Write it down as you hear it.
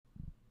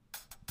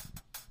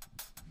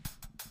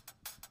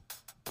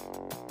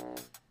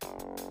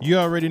You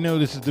already know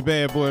this is the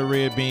Bad Boy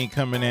Red Bean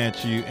coming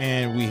at you,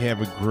 and we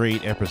have a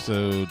great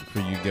episode for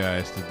you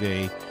guys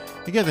today.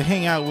 I got to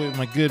hang out with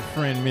my good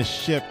friend, Miss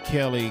Shep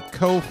Kelly,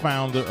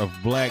 co-founder of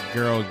Black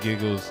Girl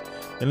Giggles.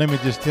 And let me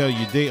just tell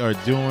you, they are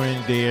doing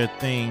their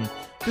thing.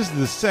 This is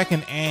the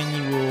second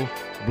annual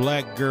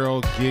Black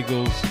Girl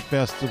Giggles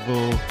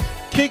Festival,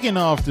 kicking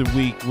off the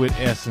week with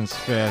Essence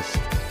Fest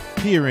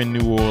here in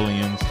New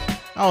Orleans.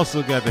 I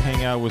also got to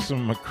hang out with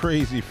some of my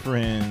crazy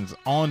friends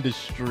on the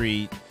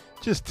street,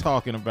 just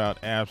talking about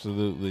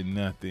absolutely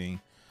nothing.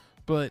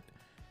 But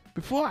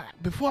before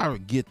I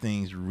get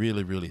things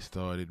really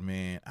started,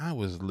 man, I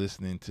was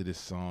listening to this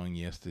song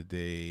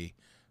yesterday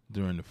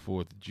during the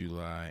 4th of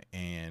July,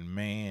 and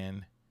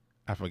man,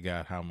 I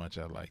forgot how much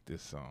I like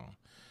this song.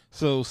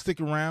 So stick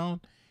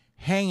around,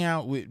 hang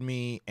out with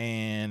me,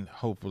 and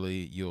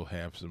hopefully you'll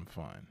have some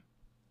fun.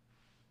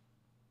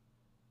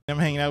 I'm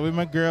hanging out with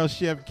my girl,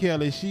 Shep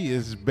Kelly. She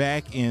is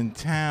back in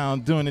town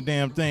doing the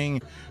damn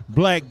thing.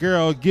 Black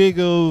Girl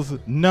Giggles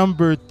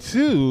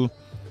 #2.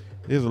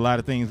 There's a lot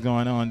of things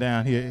going on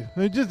down here.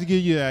 Just to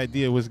give you an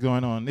idea of what's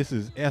going on, this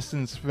is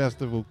Essence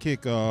Festival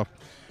kickoff.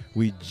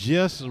 We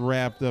just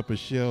wrapped up a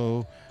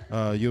show.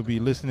 You'll be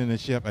listening to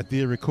Shep. I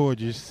did record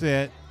your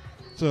set.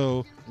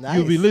 So nice.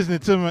 You'll be listening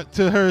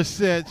to her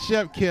set.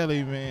 Shep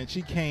Kelly, man,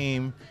 she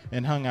came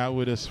and hung out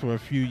with us for a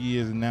few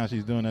years, and now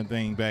she's doing her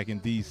thing back in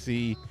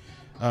D.C.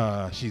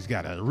 She's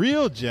got a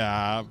real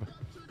job.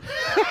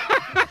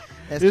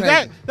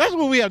 That's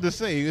what we have to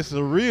say. It's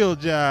a real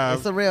job.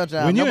 It's a real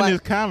job. When you're in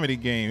this comedy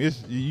game,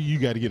 you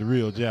got to get a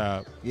real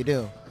job. You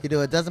do.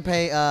 It doesn't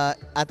pay. I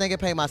think it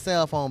pays my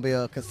cell phone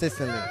bill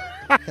consistently.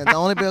 The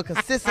only bill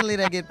consistently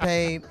that get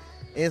paid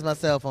is my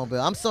cell phone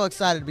bill. I'm so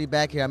excited to be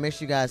back here. I miss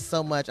you guys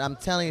so much. I'm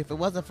telling you, if it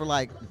wasn't for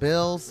like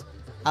bills,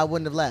 I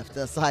wouldn't have left.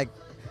 It's like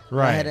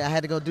right. I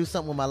had to go do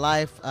something with my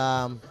life.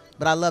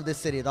 But I love this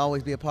city. It'll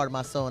always be a part of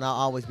my soul, and I'll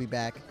always be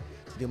back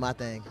to do my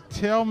thing.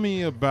 Tell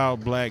me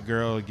about Black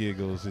Girl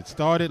Giggles. It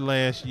started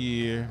last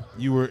year.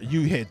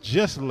 You had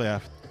just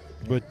left,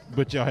 but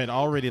y'all had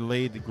already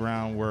laid the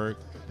groundwork.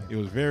 It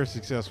was very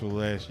successful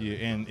last year,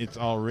 and it's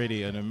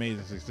already an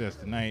amazing success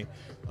tonight.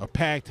 A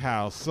packed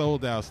house,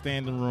 sold out,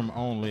 standing room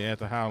only at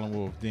the Howlin'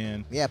 Wolf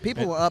Den. Yeah,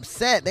 people were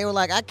upset. They were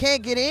like, I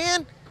can't get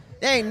in.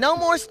 There's no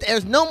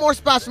more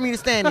spots for me to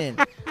stand in.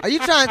 Are you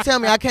trying to tell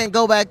me I can't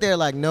go back there?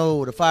 Like,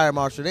 no, the fire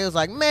marshal. They was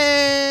like,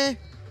 man,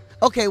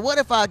 okay, what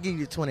if I give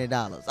you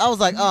 $20? I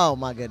was like, oh,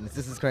 my goodness,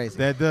 this is crazy.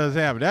 That does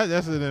happen.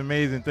 That's an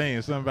amazing thing.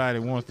 If somebody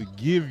wants to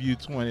give you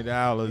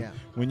 $20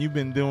 when you've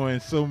been doing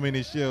so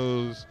many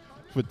shows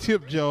for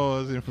tip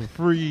jars and for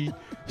free.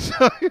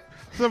 So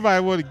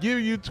somebody want to give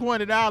you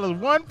 $20.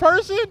 One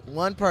person?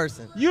 One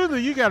person.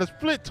 Usually you got to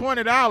split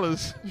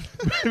 $20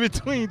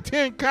 between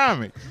 10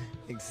 comics.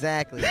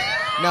 Exactly.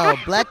 No,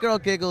 Black Girl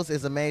Giggles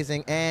is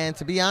amazing. And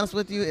to be honest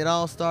with you, it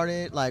all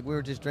started like we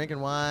were just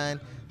drinking wine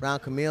around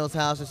Camille's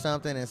house or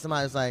something. And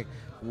somebody was like,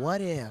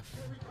 what if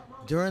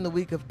during the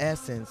week of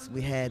Essence,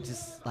 we had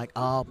just like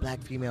all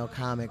black female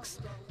comics,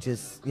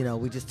 just,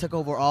 we just took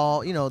over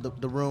all,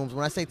 the rooms.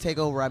 When I say take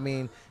over, I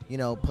mean,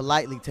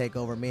 politely take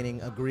over,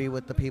 meaning agree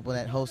with the people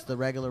that host the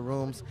regular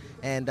rooms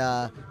and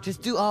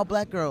just do all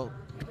black girl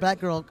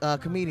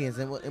comedians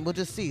and we'll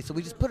just see. So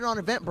we just put it on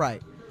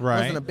Eventbrite. Right.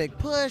 It wasn't a big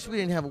push. We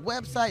didn't have a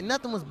website.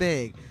 Nothing was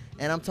big.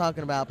 And I'm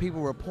talking about people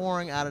were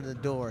pouring out of the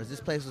doors. This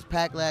place was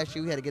packed last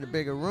year. We had to get a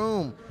bigger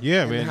room.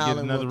 Yeah, we had to get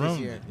another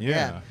room.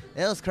 Yeah.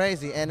 It was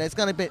crazy. And it's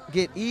going to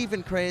get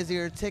even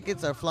crazier.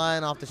 Tickets are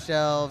flying off the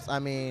shelves. I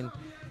mean,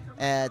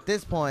 at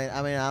this point,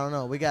 I don't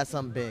know. We got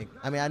something big.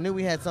 I knew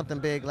we had something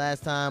big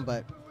last time,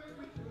 but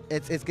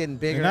it's getting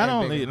bigger.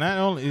 And not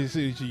only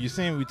you're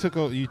saying we took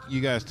over,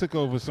 you guys took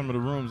over some of the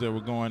rooms that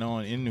were going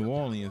on in New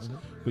Orleans,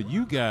 but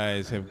you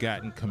guys have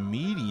gotten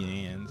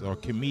comedians.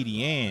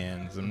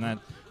 I'm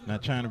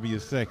not trying to be a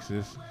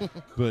sexist,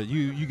 but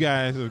you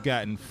guys have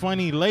gotten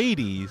funny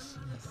ladies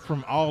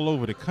from all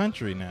over the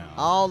country now.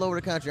 All over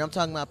the country. I'm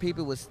talking about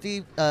people with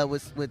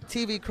with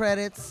TV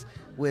credits,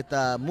 with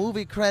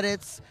movie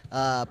credits,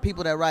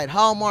 people that write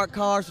Hallmark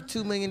cards for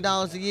 $2 million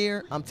a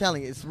year. I'm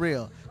telling you, it's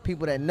real.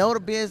 People that know the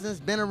business,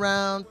 been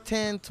around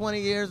 10,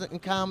 20 years in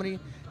comedy,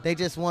 they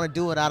just want to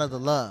do it out of the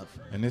love.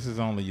 And this is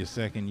only your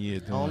second year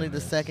doing Only the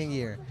second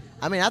year.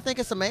 I think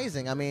it's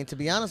amazing. To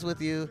be honest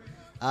with you,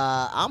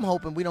 I'm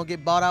hoping we don't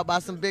get bought out by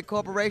some big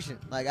corporation.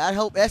 Like, I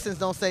hope Essence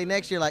don't say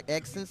next year, like,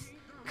 Essence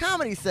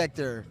Comedy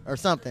Sector or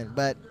something.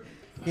 But,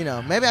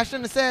 maybe I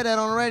shouldn't have said that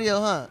on the radio,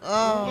 huh?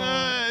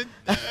 Oh.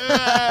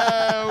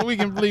 We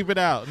can bleep it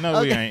out. No,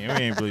 okay. we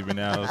ain't bleeping it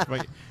out.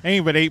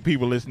 Ain't but 8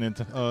 people listening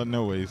to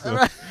no way. So.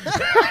 Right.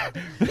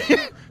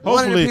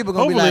 hopefully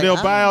like,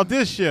 they'll buy out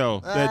this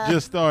show that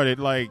just started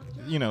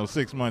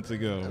 6 months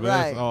ago. But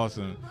right. That's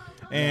awesome.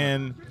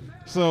 And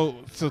so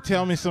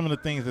tell me some of the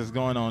things that's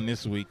going on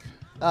this week.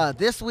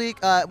 This week,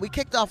 we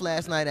kicked off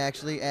last night,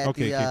 actually.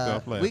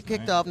 We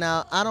kicked off.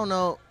 Now, I don't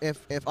know if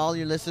all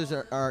your listeners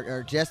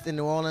are just in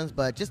New Orleans,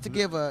 but just to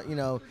give a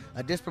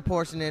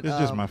disproportionate. It's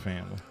just my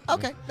family.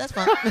 Okay, that's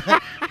fine.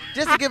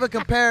 Just to give a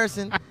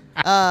comparison,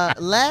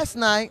 last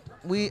night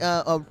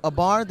a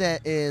bar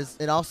that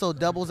it also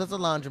doubles as a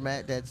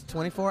laundromat. That's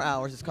 24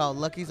 hours. It's called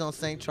Lucky's on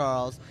St.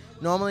 Charles.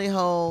 Normally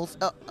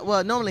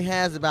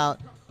has about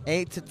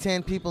 8 to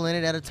 10 people in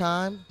it at a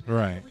time.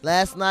 Right.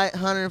 Last night,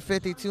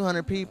 150,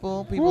 200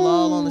 people. People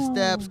all on the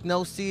steps,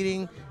 no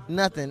seating,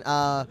 nothing.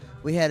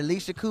 We had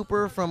Alicia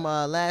Cooper from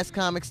Last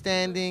Comic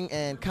Standing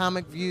and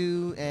Comic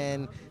View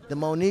and The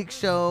Monique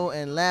Show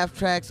and Laugh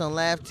Tracks on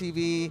Laugh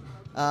TV.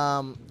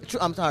 On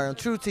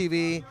True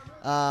TV.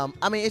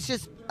 I mean, it's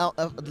just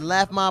the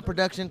Laugh Mob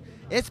production.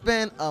 It's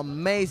been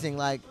amazing.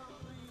 Like,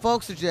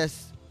 folks are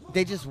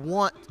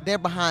they're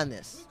behind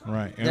this.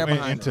 Right. They're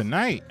behind and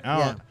tonight,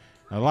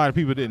 a lot of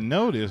people didn't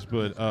know this,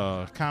 but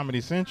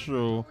Comedy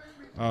Central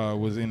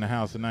was in the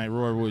house tonight.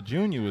 Roy Wood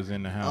Jr. was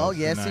in the house. Oh,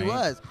 yes, tonight. he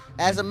was.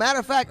 As a matter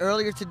of fact,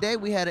 earlier today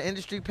we had an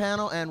industry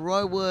panel, and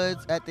Roy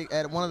Woods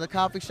at one of the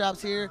coffee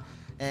shops here,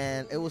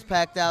 and it was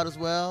packed out as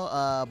well.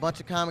 A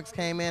bunch of comics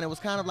came in. It was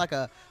kind of like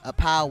a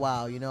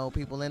powwow,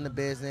 people in the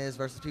business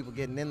versus people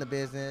getting in the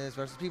business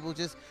versus people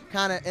just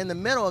kind of in the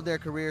middle of their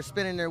career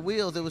spinning their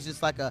wheels. It was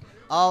just like a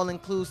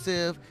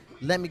all-inclusive,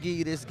 let me give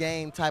you this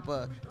game type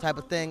of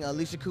thing.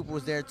 Alicia Cooper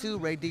was there too.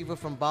 Ray Diva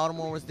from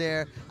Baltimore was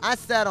there. I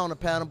sat on the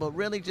panel, but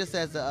really just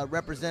as a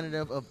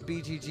representative of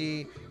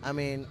BGG. I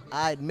mean,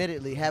 I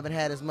admittedly haven't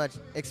had as much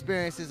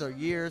experiences or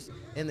years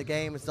in the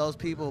game as those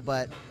people,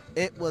 but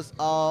it was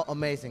all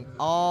amazing.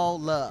 All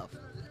love.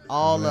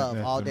 All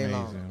day amazing.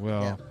 Long.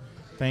 Well,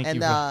 thank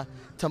you. And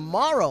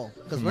tomorrow,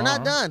 because we're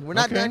not done. We're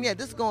not done yet.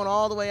 This is going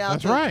all the way out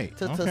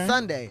to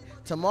Sunday.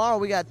 Tomorrow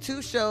we got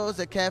 2 shows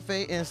at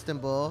Cafe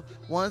Istanbul.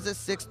 One's at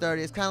 6:30.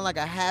 It's kind of like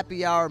a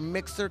happy hour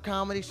mixer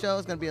comedy show.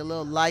 It's going to be a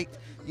little light,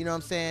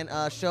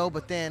 show.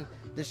 But then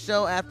the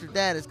show after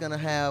that is going to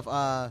have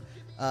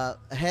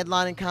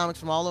headlining comics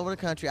from all over the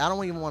country. I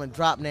don't even want to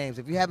drop names.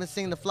 If you haven't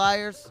seen the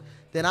flyers,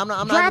 then I'm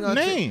not drop going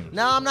to names.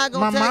 No, I'm not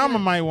going to. My mama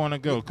might want to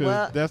go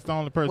because that's the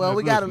only person. Well,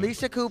 we got listening.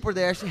 Alicia Cooper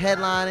there. She's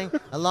headlining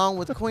along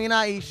with Queen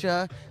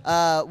Aisha.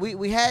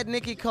 We had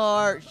Nikki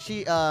Carr.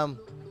 She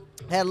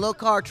had a little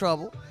car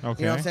trouble.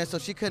 Okay. You know what I'm saying? So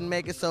she couldn't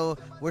make it. So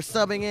we're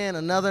subbing in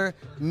another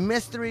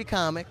mystery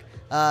comic.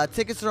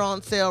 Tickets are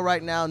on sale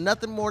right now.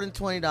 Nothing more than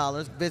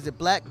 $20. Visit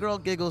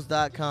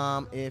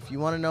blackgirlgiggles.com if you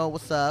want to know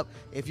what's up.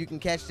 If you can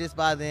catch this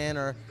by then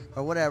or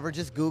whatever,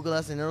 just Google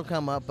us and it'll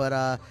come up.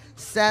 But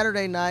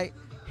Saturday night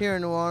here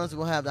in New Orleans,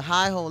 we'll have the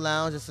High Hole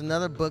Lounge. It's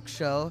another book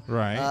show.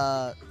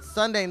 Right.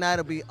 Sunday night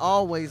will be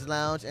Always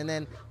Lounge. And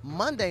then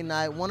Monday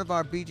night, one of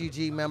our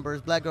BGG members,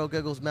 Black Girl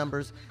Giggles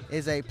members,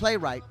 is a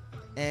playwright.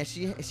 And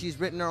she's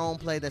written her own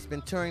play that's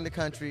been touring the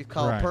country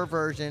called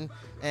Perversion,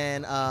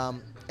 and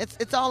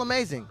it's all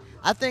amazing.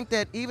 I think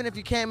that even if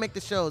you can't make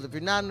the shows, if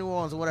you're not in New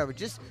Orleans or whatever,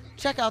 just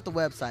check out the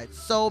website.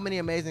 So many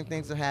amazing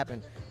things have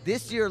happened.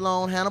 This year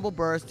alone, Hannibal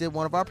Buress did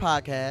one of our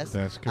podcasts.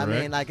 That's correct.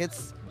 I mean, like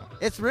it's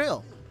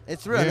real.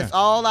 It's real. Yeah. It's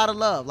all out of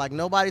love. Like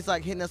nobody's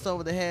like hitting us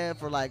over the head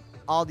for like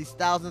all these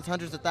thousands,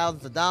 hundreds of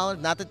thousands of dollars.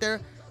 Not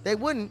that they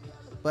wouldn't,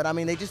 but I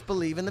mean they just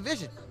believe in the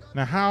vision.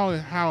 Now, how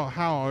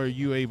are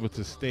you able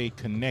to stay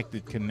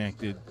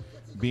connected,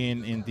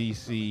 being in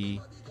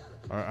D.C.,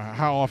 or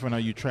how often are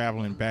you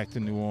traveling back to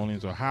New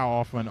Orleans, or how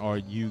often are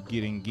you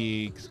getting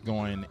gigs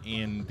going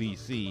in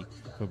D.C.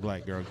 for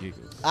Black Girl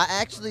Giggles? I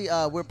actually,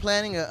 we're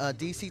planning a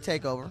D.C.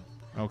 takeover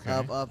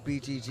of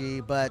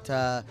BGG, but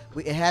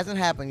it hasn't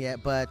happened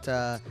yet, but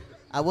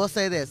I will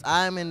say this.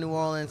 I'm in New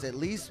Orleans at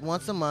least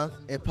once a month,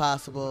 if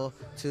possible,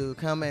 to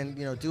come and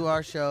do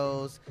our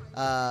shows.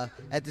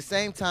 At the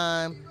same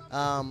time,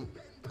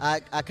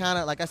 I kind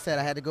of, like I said,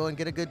 I had to go and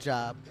get a good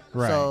job.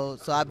 Right. So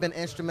I've been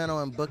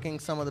instrumental in booking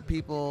some of the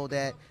people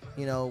that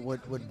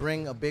would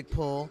bring a big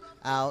pull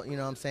out. You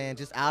know what I'm saying?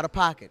 Just out of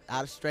pocket,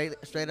 straight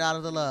out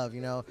of the love.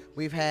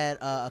 We've had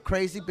a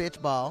Crazy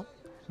Bitch Ball.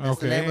 That's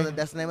the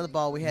name of the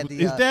ball. We had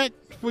the. Is that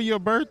for your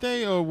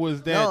birthday, or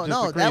was that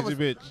just a Crazy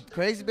Bitch?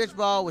 Crazy Bitch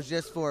Ball was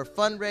just for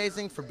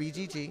fundraising for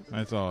BGG.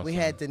 That's awesome. We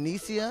had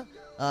Denicia.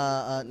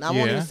 I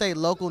won't even say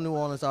local New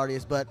Orleans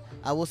artist, but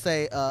I will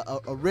say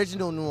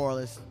original New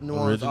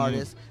Orleans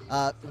artist.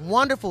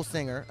 Wonderful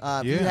singer.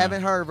 If you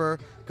haven't heard of her,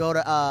 go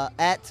to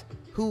at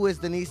Who Is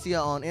Denicia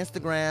on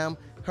Instagram.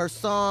 Her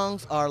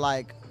songs are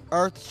like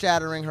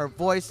earth-shattering. Her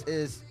voice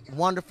is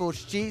wonderful.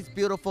 She's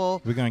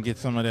beautiful. We're going to get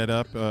some of that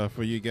up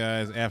for you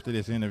guys after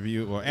this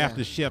interview, or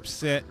after Shep's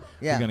set.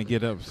 We're going to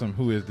get up some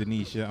Who Is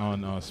Denicia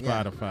on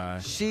Spotify. Yeah.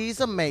 She's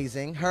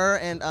amazing. Her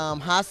and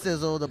Hot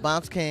Sizzle, the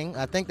Bounce King.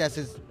 I think that's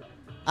his.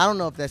 I don't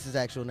know if that's his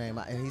actual name.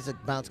 He's a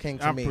Bounce King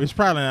to me. It's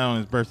probably not on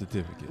his birth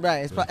certificate. Right.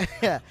 It's probably,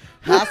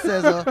 Hot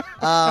Sizzle.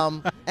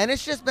 And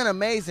it's just been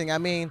amazing. I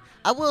mean,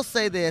 I will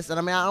say this, and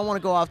I don't want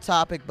to go off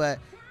topic, but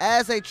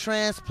as a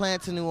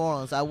transplant to New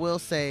Orleans, I will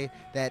say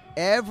that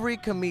every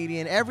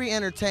comedian, every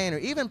entertainer,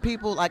 even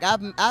people like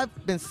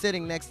I've been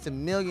sitting next to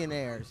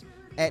millionaires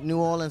at New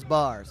Orleans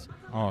bars.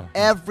 Oh.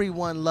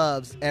 Everyone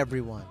loves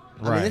everyone.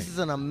 Right. I mean, this is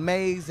an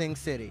amazing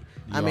city.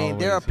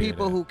 There are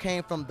people who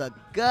came from the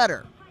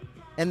gutter,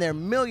 and they're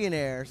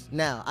millionaires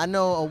now. I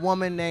know a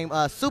woman named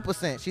Super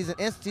Scent. She's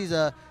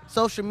a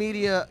social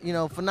media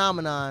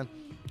phenomenon.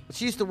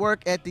 She used to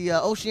work at the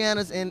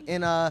Oceanas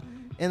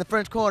in the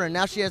French Quarter.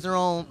 Now she has her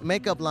own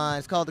makeup line.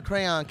 It's called the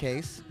Crayon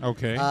Case.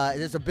 Okay.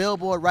 There's a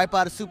billboard right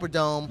by the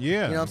Superdome.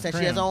 Yeah. You know what I'm saying?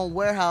 She has her own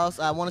warehouse.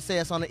 I want to say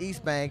it's on the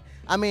East Bank.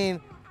 I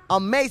mean,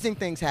 amazing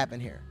things happen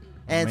here.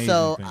 And amazing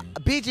so things.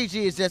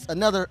 BGG is just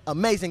another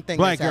amazing thing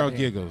Black that's Girl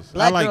happening. Giggles.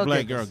 Black I like Girl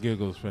Black Giggles. Girl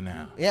Giggles for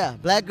now. Yeah,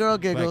 Black Girl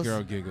Giggles. Black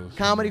Girl Giggles.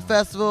 Comedy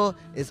Festival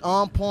is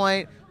on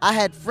point. I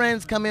had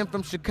friends come in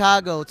from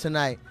Chicago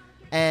tonight,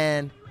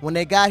 and when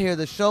they got here,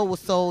 the show was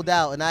sold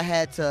out, and I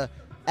had to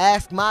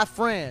ask my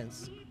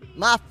friends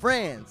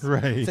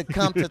right. to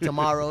come to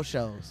tomorrow's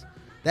shows.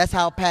 That's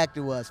how packed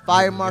it was.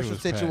 Fire marshal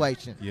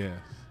situation. Yes.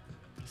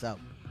 So.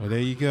 Well, there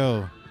you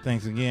go.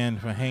 Thanks again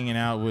for hanging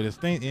out with us.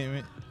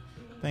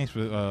 Thanks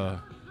for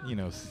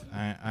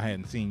I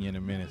hadn't seen you in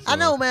a minute. So I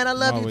know, man. I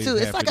love you too.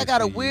 It's like I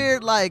got a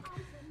weird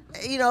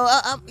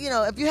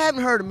if you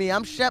haven't heard of me,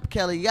 I'm Shep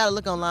Kelly. You got to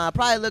look online. I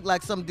probably look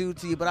like some dude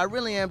to you, but I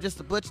really am just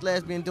a butch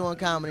lesbian doing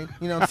comedy.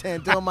 You know what I'm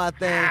saying? Doing my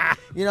thing.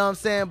 You know what I'm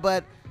saying?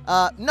 But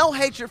no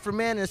hatred for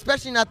men, and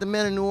especially not the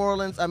men in New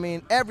Orleans. I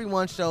mean,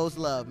 everyone shows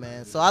love,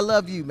 man. So I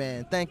love you,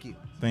 man. Thank you.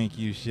 Thank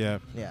you,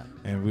 Shep. Yeah.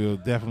 And we'll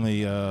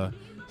definitely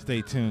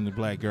stay tuned to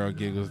Black Girl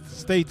Giggles.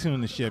 Stay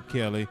tuned to Shep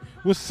Kelly.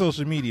 What's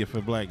social media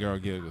for Black Girl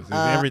Giggles? Is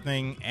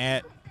everything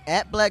at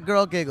Black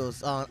Girl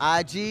Giggles on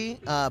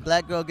IG,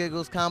 Black Girl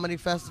Giggles Comedy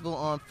Festival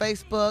on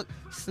Facebook,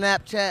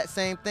 Snapchat,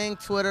 same thing,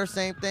 Twitter,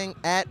 same thing,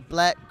 at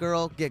Black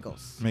Girl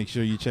Giggles. Make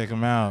sure you check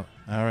them out.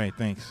 All right,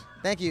 thanks.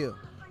 Thank you.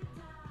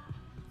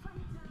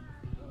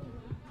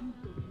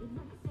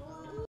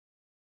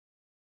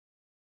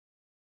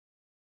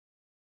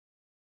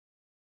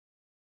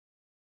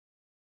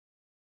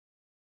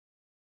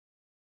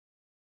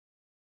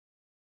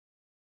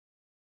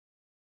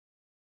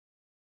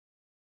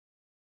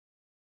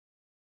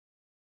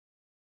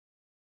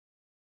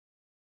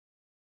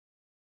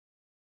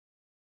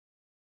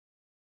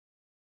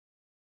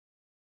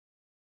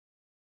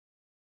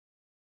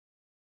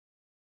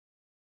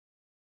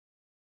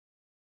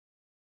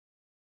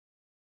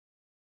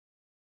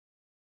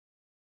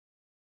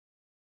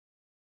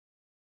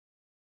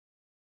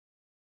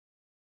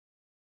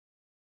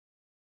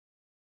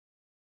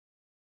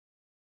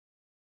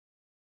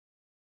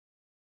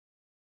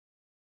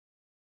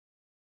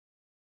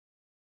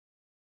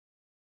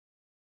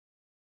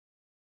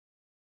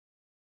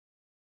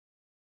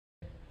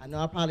 I know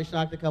I probably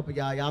shocked a couple of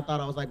y'all. Y'all thought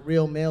I was like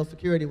real male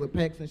security with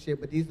pecs and shit,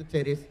 but these are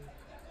titties.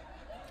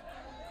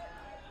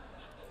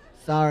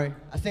 Sorry.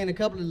 I seen a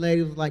couple of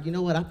ladies was like, you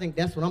know what, I think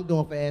that's what I'm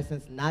doing for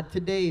Essence. Not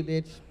today,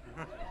 bitch.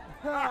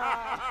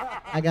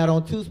 I got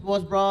on 2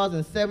 sports bras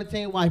and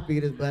 17 wife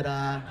beaters, but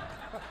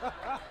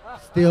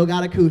still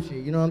got a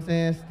coochie. You know what I'm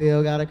saying?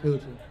 Still got a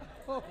coochie.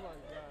 Oh my God.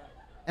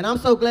 And I'm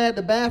so glad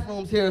the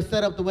bathrooms here are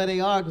set up the way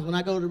they are, because when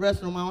I go to the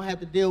restroom, I don't have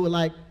to deal with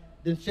like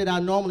the shit I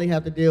normally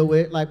have to deal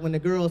with, like when the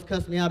girls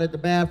cuss me out at the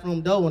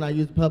bathroom door when I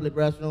use the public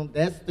restroom.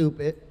 That's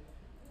stupid.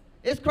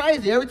 It's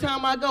crazy. Every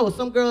time I go,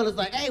 some girl is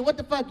like, hey, what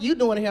the fuck you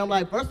doing here? I'm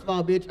like, first of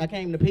all, bitch, I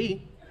came to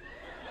pee.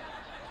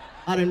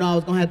 I didn't know I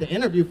was gonna have to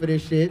interview for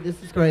this shit. This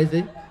is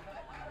crazy.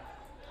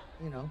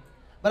 You know.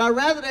 But I'd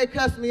rather they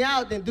cuss me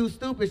out than do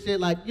stupid shit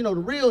like, you know, the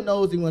real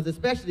nosy ones,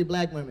 especially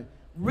black women,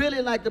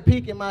 really like to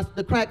peek in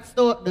the crack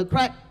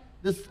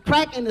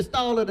in the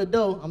stall of the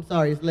door. I'm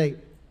sorry, it's late.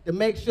 To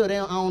make sure I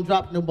don't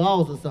drop no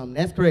balls or something.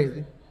 That's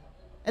crazy.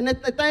 And the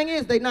thing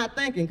is, they not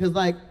thinking, because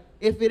like,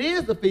 if it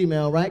is a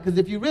female, right? Because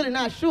if you're really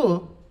not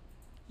sure,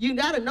 you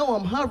gotta know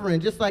I'm hovering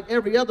just like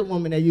every other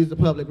woman that use the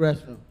public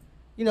restroom.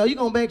 You know, you're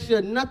gonna make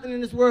sure nothing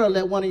in this world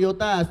let one of your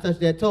thighs touch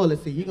that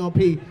toilet seat. You're gonna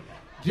pee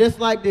just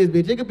like this,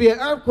 bitch. It could be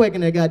an earthquake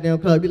in that goddamn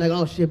club. Be like,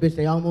 oh shit, bitch,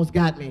 they almost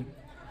got me.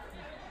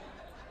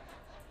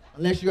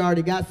 Unless you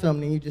already got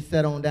something, you just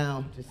set on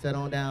down. Just set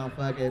on down,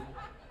 fuck it.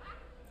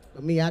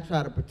 But me, I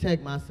try to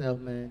protect myself,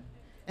 man.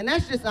 And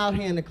that's just out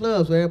here in the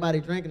clubs where everybody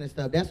drinking and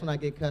stuff. That's when I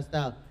get cussed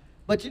out.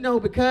 But you know,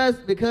 because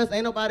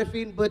ain't nobody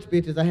feeding butch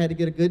bitches, I had to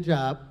get a good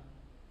job.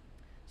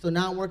 So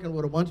now I'm working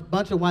with a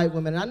bunch of white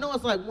women. And I know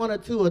it's like 1 or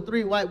 2 or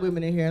 3 white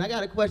women in here. And I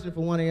got a question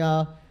for one of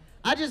y'all.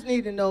 I just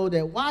need to know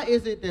that why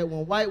is it that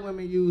when white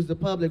women use the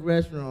public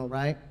restroom,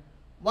 right,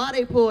 why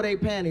they pull their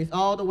panties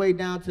all the way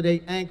down to their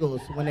ankles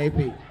when they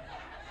pee?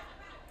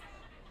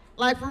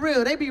 Like, for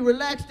real, they be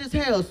relaxed as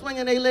hell,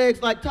 swinging their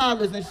legs like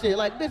toddlers and shit.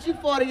 Like, bitch, you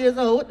 40 years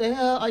old, what the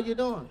hell are you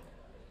doing?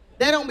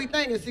 They don't be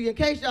thinking. See, in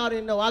case y'all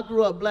didn't know, I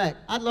grew up black.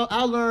 I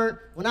learned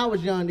when I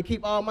was young to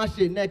keep all my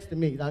shit next to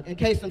me, like, in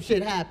case some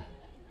shit happened.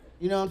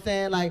 You know what I'm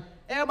saying? Like,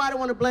 everybody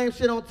want to blame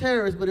shit on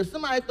terrorists, but if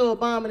somebody throw a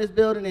bomb in this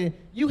building and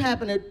you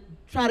happen to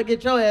try to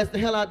get your ass the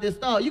hell out this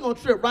stall, you gonna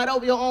trip right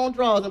over your own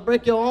drawers and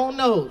break your own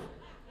nose.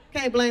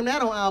 Can't blame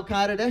that on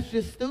Al-Qaeda. That's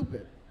just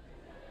stupid.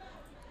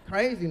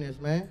 Craziness,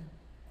 man.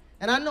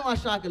 And I know I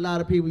shock a lot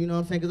of people, you know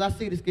what I'm saying? Because I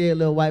see the scared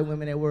little white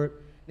women at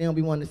work. They don't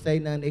be wanting to say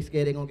nothing. They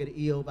scared they're going to get an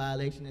EO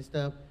violation and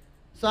stuff.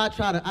 So I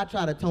try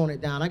to tone it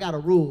down. I got a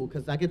rule,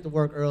 because I get to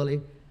work early.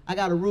 I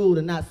got a rule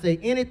to not say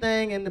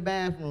anything in the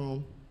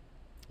bathroom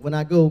when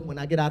I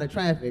get out of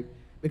traffic,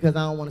 because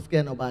I don't want to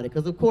scare nobody.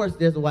 Because, of course,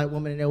 there's a white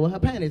woman in there with her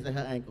panties at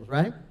her ankles,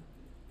 right?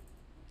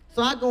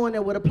 So I go in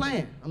there with a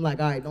plan. I'm like,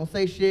 all right, don't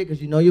say shit,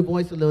 because you know your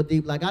voice a little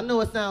deep. Like, I know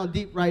it sounds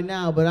deep right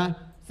now, but I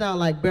sound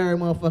like Barry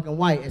motherfucking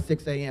White at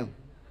 6 a.m.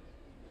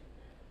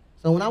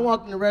 So when I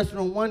walked in the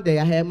restroom one day,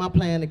 I had my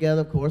plan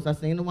together, of course. I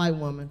seen the white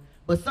woman.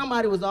 But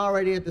somebody was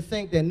already at the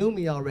sink that knew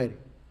me already.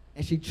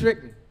 And she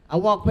tricked me. I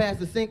walked past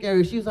the sink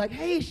area. She was like,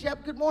 hey,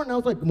 Shep, good morning. I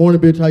was like, good morning,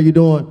 bitch. How you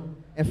doing?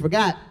 And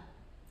forgot.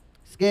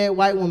 Scared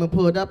white woman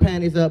pulled her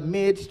panties up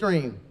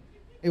midstream.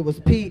 It was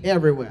pee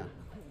everywhere.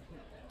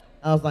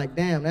 I was like,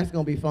 damn, that's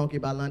going to be funky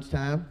by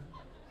lunchtime.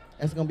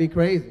 That's going to be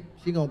crazy.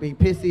 She going to be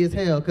pissy as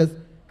hell,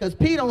 because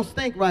pee don't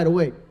stink right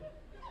away.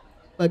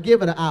 But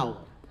give it an hour.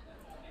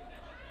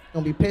 It's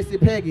going to be pissy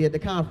Peggy at the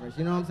conference.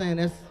 You know what I'm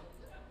saying?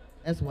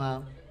 That's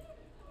wild.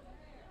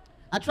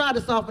 I tried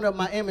to soften up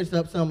my image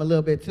up some a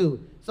little bit,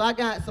 too. So I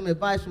got some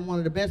advice from one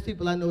of the best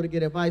people I know to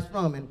get advice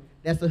from, and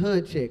that's a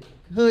hood chick.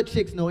 Hood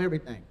chicks know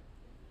everything.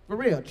 For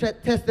real,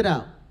 test it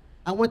out.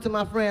 I went to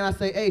my friend, I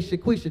say, hey,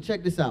 Shaquisha,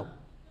 check this out.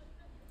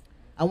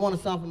 I want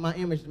to soften my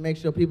image to make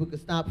sure people can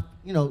stop,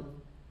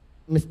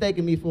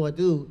 mistaking me for a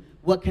dude.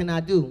 What can I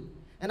do?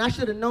 And I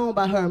should have known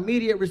by her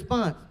immediate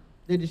response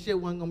that the shit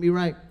wasn't going to be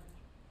right.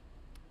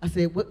 I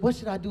said, what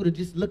should I do to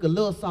just look a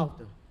little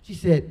softer? She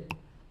said,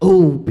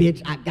 oh,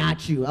 bitch, I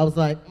got you. I was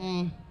like,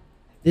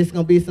 this is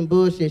going to be some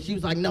bullshit. She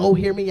was like, no,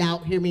 hear me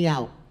out, hear me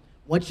out.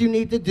 What you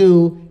need to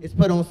do is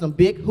put on some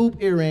big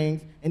hoop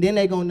earrings, and then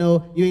they going to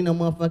know you ain't no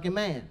motherfucking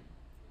man.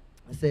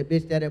 I said,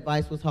 bitch, that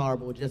advice was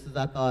horrible, just as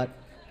I thought.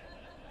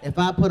 If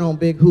I put on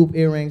big hoop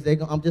earrings,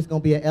 I'm just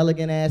going to be an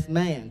elegant-ass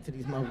man to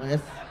these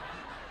motherfuckers.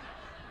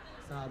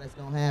 That's all that's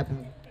going to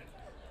happen.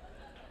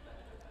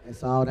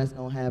 That's all that's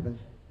going to happen.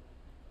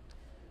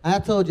 I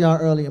told y'all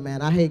earlier,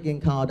 man, I hate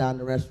getting called out in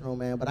the restroom,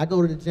 man, but I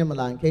go to the gym a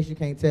lot. In case you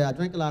can't tell, I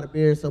drink a lot of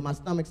beer, so my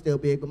stomach's still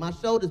big, but my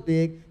shoulder's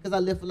big because I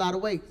lift a lot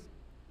of weights.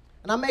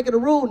 And I make it a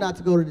rule not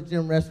to go to the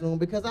gym restroom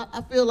because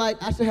I feel like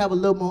I should have a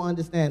little more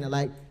understanding.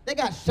 Like, they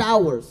got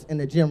showers in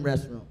the gym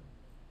restroom.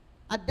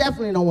 I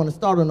definitely don't want to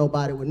startle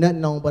nobody with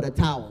nothing on but a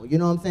towel. You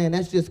know what I'm saying?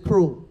 That's just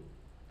cruel.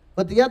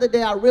 But the other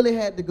day, I really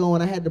had to go,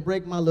 and I had to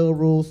break my little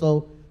rule,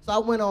 so I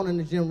went on in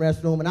the gym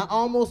restroom, and I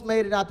almost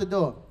made it out the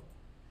door.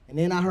 And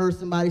then I heard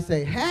somebody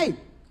say, hey,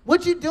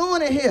 what you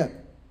doing in here?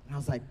 And I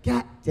was like,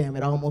 God damn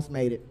it, I almost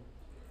made it.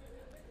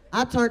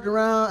 I turned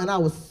around, and I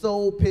was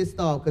so pissed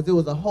off because it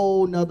was a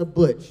whole nother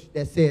butch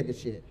that said the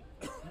shit.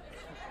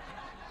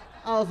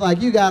 I was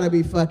like, you gotta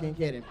be fucking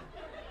kidding me.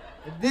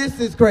 This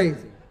is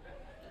crazy.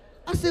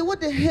 I said, what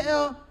the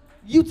hell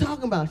you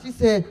talking about? She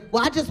said,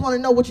 well, I just want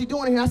to know what you're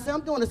doing here. I said,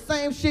 I'm doing the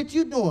same shit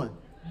you doing,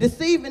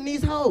 deceiving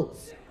these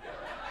hoes.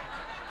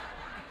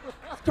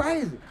 It's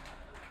crazy.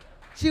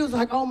 She was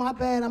like, oh, my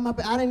bad,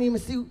 I didn't even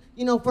see,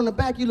 from the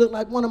back you look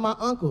like one of my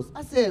uncles.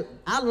 I said,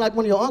 I look like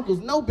one of your uncles.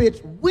 No,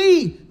 bitch,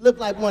 we look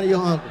like one of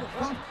your uncles.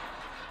 Huh?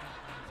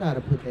 Try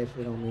to put that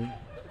shit on me.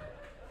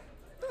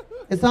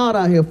 It's hard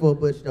out here for a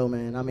butch, though,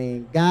 man. I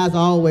mean, guys are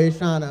always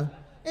trying to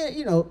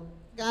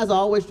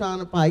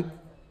fight.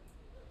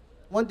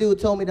 One dude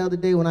told me the other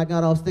day when I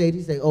got off stage,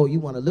 he said, oh, you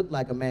want to look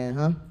like a man,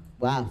 huh?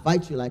 Well, I'll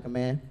fight you like a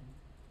man.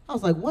 I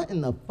was like, what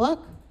in the fuck?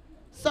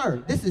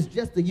 Sir, this is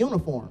just a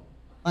uniform.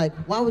 Like,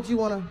 why would you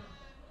want to?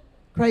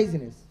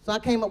 Craziness. So I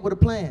came up with a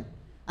plan.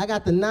 I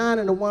got the 9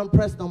 and the 1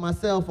 pressed on my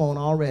cell phone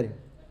already.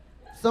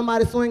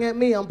 Somebody swing at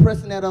me, I'm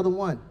pressing that other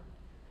 1.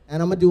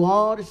 And I'm going to do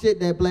all the shit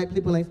that black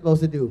people ain't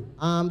supposed to do.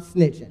 I'm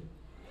snitching.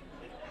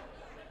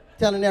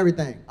 Telling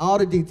everything, all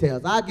the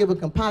details. I'll give a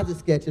composite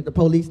sketch if the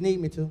police need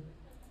me to.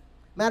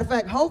 Matter of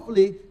fact,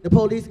 hopefully the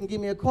police can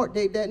give me a court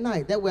date that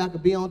night. That way I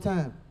could be on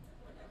time.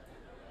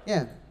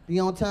 Yeah, be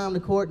on time to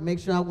court and make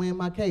sure I win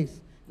my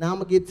case. Now I'm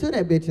going to get to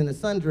that bitch in a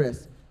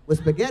sundress with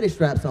spaghetti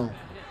straps on.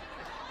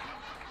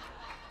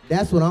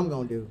 That's what I'm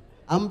going to do.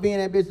 I'm going to be in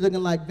that bitch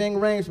looking like Ving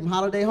Rhames from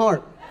Holiday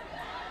Heart.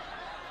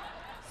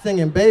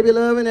 Singing Baby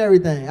Love and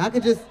everything. I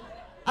could just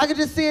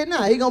see it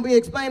now. He going to be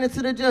explaining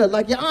to the judge,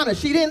 like, Your Honor,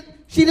 she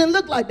didn't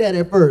look like that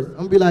at first. I'm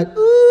going to be like,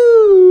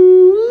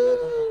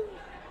 ooh.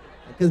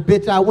 Because,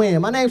 bitch, I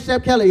win. My name's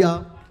Shep Kelly,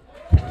 y'all.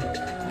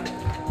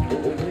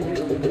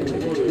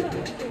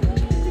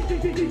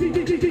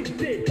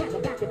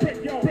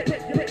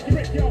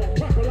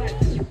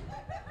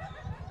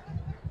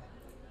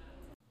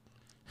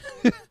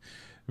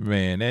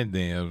 Man, that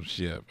damn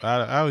Shep.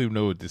 I don't even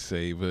know what to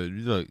say, but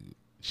look,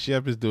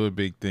 Shep is doing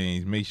big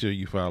things. Make sure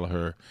you follow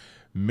her.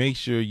 Make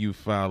sure you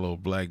follow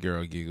Black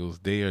Girl Giggles.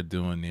 They are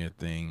doing their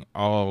thing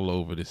all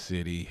over the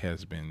city.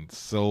 Has been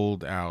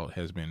sold out,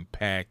 has been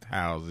packed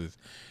houses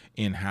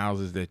in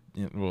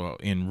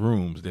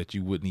rooms that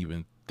you wouldn't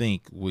even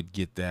think would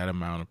get that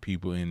amount of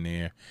people in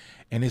there.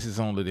 And this is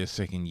only their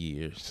second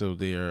year. So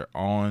they are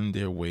on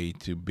their way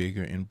to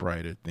bigger and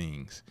brighter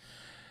things.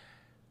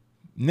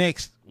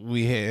 Next,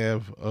 we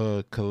have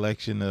a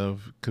collection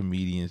of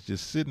comedians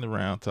just sitting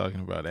around talking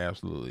about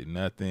absolutely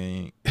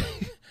nothing.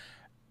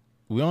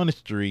 We're on the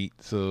street,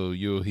 so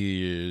you'll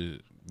hear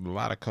a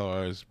lot of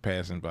cars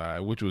passing by,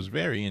 which was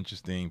very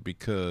interesting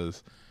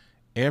because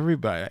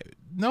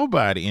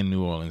nobody in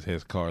New Orleans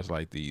has cars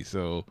like these.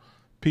 So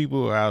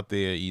people are out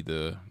there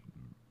either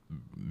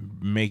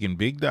making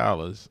big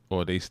dollars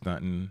or they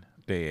stunting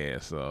their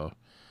ass off.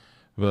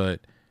 But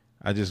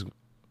let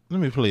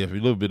me play a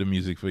little bit of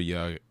music for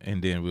y'all,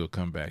 and then we'll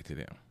come back to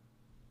them.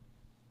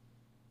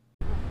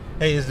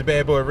 Hey, it's the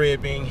Bad Boy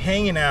Red Bean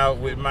hanging out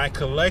with my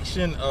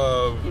collection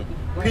of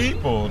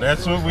people.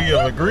 That's what we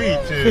have agreed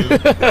to.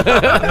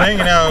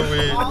 Hanging out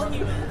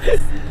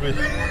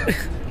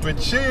with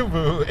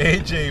Chibu,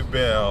 AJ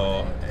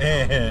Bell,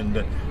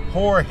 and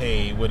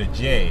Jorge with a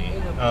J.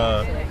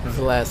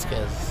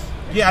 Velasquez.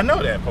 Yeah, I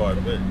know that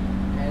part, but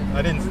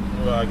I didn't.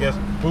 Well, I guess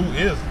Boo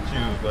is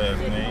Chibu's last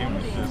name.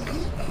 It just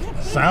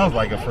sounds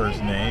like a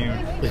first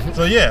name.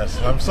 So yes,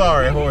 I'm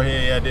sorry,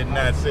 Jorge. I did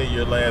not say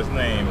your last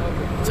name.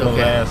 It's okay.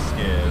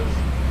 Velasquez.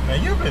 Now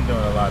you've been doing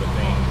a lot of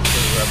things.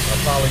 I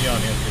follow you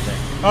on Instagram.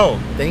 Oh,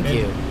 thank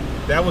you.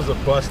 That was a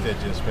bus that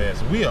just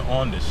passed. We are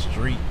on the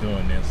street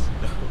doing this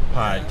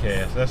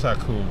podcast. That's how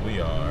cool we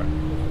are.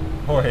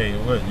 Jorge,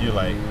 what you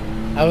like?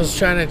 I was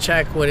trying to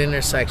check what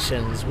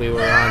intersections we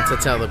were on to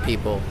tell the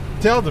people.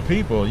 Tell the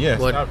people, yes.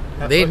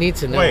 They need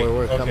to know where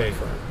we're coming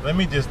from. Let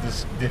me just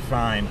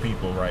define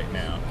people right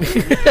now.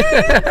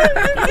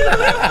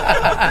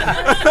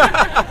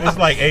 It's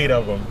like 8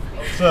 of them.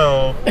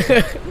 So,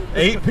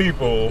 8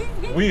 people.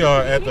 We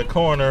are at the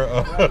corner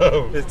of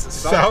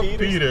South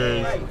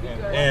Peters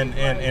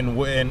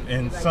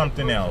and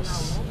something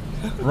else.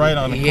 Right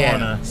on the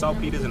corner. South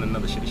Peters and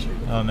another shitty street.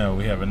 Oh no,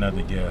 we have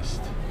another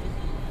guest.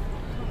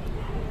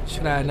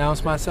 Should I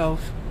announce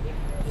myself?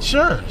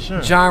 Sure.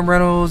 John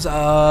Reynolds,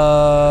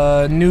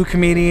 new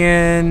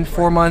comedian,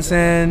 4 months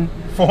in.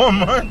 4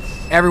 months?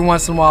 Every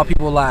once in a while,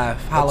 people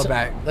laugh. Holla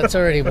back. That's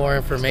already more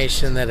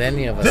information than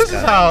any of us This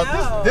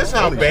got. is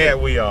how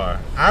bad we are.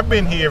 I've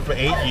been here for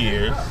 8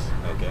 years.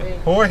 Okay.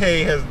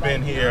 Jorge has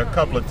been here a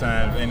couple of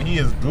times, and he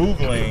is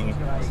Googling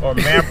or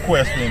map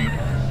questing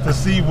to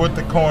see what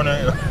the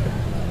corner.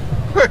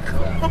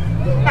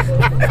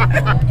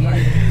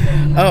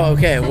 Oh,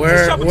 okay.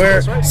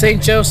 We're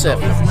St. Joseph.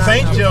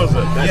 St.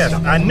 Joseph. Yes,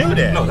 I knew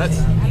that. No,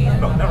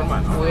 never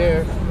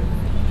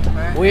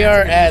mind. We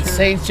are at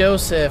St.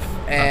 Joseph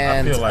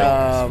and I feel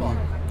like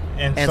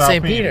and South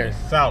St. Peter's.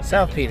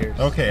 South Peters.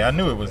 Okay, I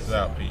knew it was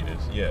South Peters.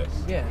 Yes.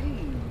 Yeah.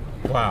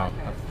 Wow.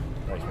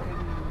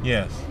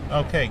 Yes.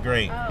 Okay,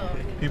 great.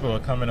 People are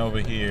coming over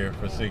here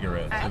for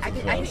cigarettes. I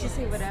can just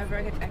say whatever.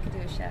 I could do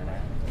a shout out.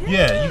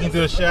 Yeah, you can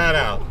do a shout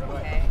out.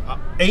 Okay.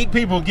 8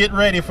 people, get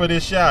ready for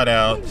this shout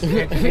out. Come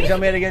here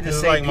to get to This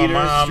is St. like my Peter's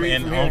mom Street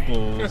and from here.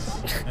 uncles.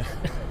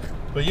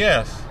 But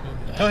yes,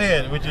 go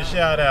ahead with your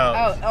shout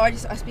out. I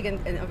speak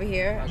over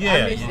here.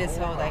 Yeah. I'm used to this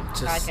whole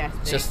podcast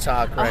thing. Just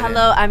talk right in.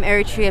 Hello, I'm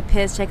Eritrea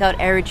Pitts. Check out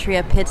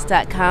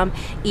eritreapitts.com.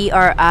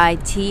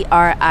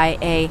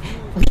 ERITRIA.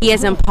 P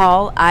as in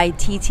Paul.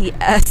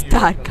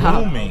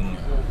 ITTS.com. Booming.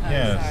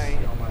 Yes. Sorry.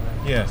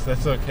 Yes,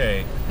 that's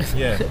okay.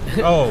 Yes.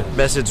 Oh.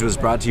 Message was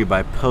brought to you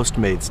by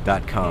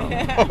Postmates.com. We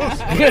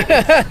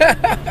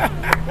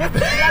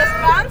got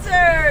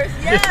sponsors.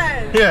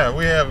 Yes. Yeah,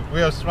 we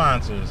have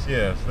sponsors.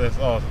 Yes, that's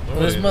awesome.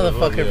 This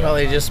motherfucker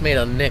probably just made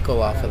a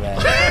nickel off of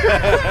that.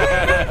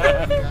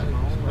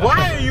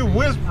 Why are you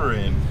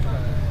whispering?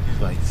 He's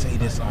like, say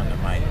this on the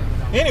mic.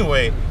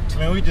 Anyway,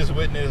 man, we just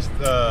witnessed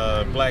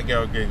Black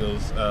Girl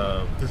Giggles.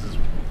 This is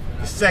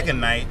the second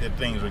night that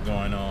things were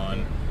going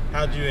on.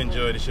 How'd you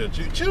enjoy the show?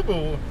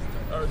 Chubu,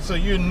 so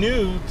you're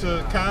new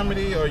to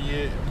comedy, or are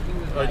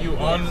you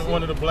on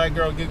one of the Black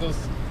Girl Giggles?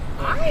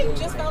 I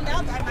just found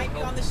out that I might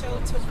be on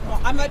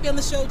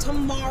the show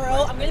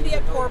tomorrow. I'm going to be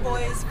at Poor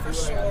Boys for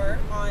sure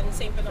on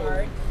St.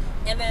 Bernard.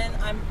 And then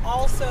I'm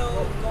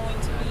also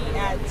going to be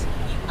at the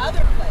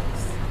other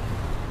place.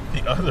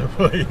 The other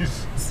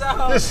place.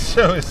 So This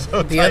show is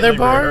so The other tightly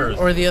bar rehearsed.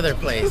 or the other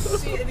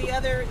place?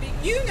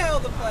 you know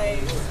the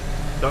place.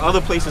 The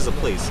other place is a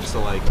place, so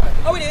like.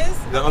 Oh, it is?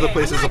 The other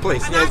place is a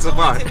place. I'm Yeah, not it's a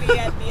bar. going to be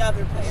at the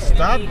other place.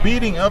 Stop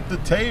beating up the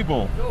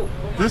table.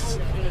 This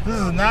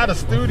is not a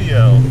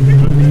studio.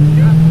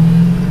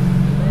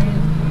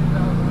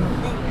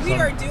 We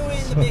are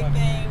doing the big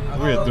thing.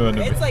 We are doing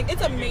the big-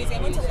 It's amazing.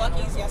 I went to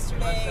Lucky's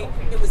yesterday.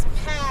 It was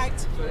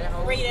packed.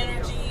 Great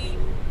energy.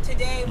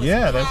 Today was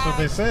Yeah, that's what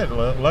they packed. said.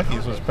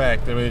 Lucky's was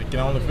packed. It can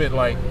only fit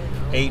like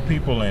 8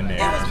 people in It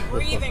there. was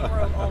breathing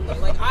room only.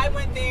 Like I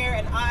went there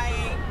and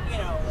I've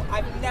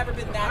never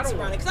been that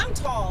surrounded because I'm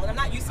tall and I'm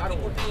not used to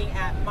people being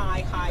at my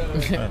height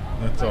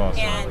That's awesome.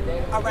 and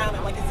around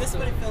it. Like, is this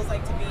what it feels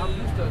like to be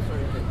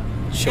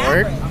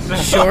Short? average?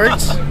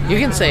 Shorts? You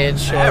can say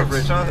it's short.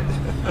 Average, huh?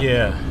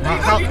 Yeah.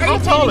 How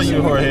tall are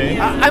you, Jorge?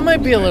 I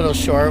might be a little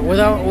short.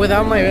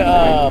 Without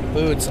my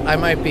boots, I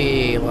might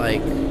be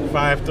like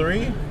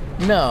 5'3"?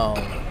 no.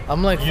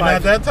 I'm like You're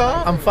five. not that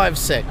tall? I'm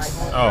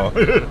 5'6", Oh.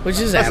 which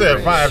is I said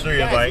average. 5'3".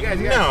 It's like,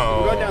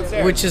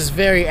 no. Which is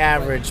very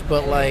average,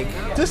 but like,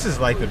 This is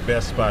like the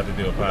best spot to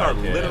do a We are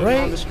podcast. literally Right?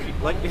 on the street.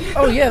 Like,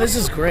 oh yeah, this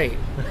is great.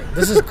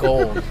 This is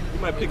gold. you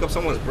might pick up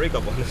someone's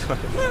breakup on this one.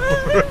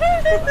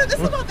 It's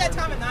about that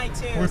time of night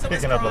too. We're Someone's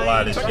picking up a crying,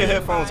 lot of Turn shit. your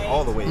headphones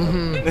all the way up.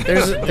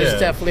 There's Yeah.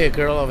 definitely a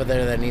girl over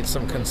there that needs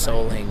some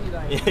consoling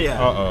Yeah.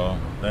 Uh-oh.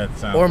 That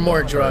sounds or more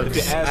like- drugs.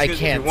 If you ask I it, if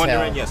can't you're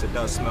wondering, tell. yes, it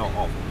does smell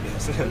awful. Yes.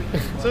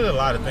 honest. So there's a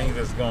lot of things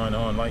that's going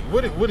on. Like,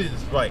 what is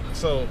like?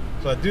 So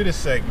I do this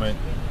segment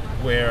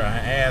where I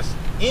ask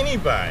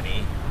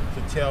anybody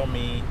to tell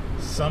me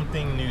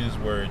something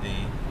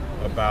newsworthy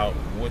about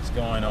what's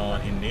going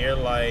on in their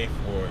life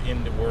or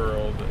in the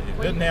world. It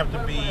doesn't have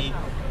to be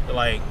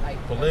like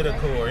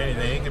political or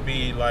anything. It could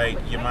be like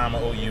your mama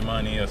owe you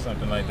money or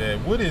something like that.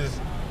 What is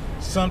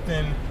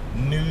something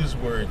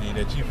newsworthy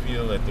that you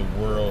feel that the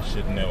world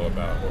should know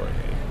about Jorge?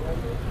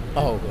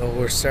 Oh, well,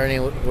 we're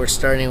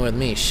starting with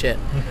me. Shit.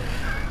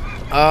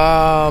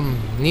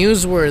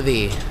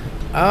 Newsworthy.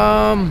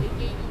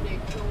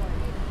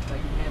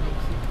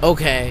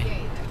 Okay.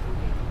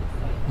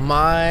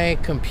 My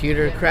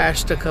computer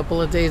crashed a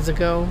couple of days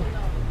ago.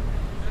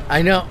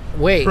 I know.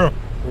 Wait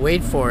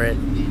for it.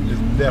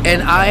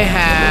 And I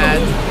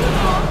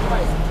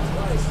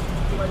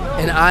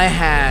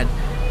had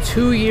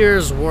 2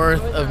 years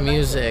worth of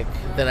music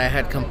that I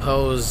had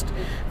composed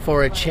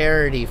for a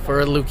charity, for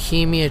a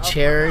leukemia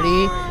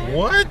charity.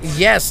 What?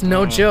 Yes,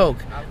 no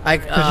joke.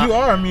 Because you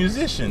are a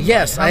musician.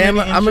 Yes, like, I'm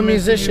a instruments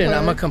musician. do you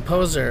I'm play? a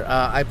composer.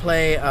 I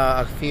play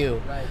a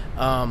few.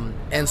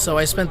 And so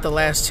I spent the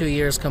last 2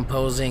 years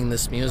composing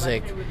this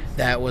music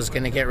that was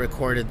going to get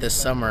recorded this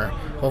summer.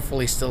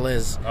 Hopefully still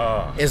is.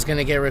 Is going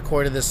to get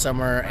recorded this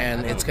summer,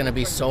 and it's going to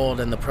be sold,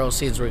 and the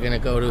proceeds were going to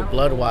go to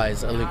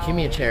Bloodwise, a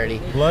leukemia charity.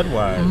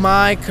 Bloodwise.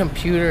 My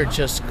computer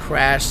just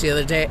crashed the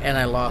other day, and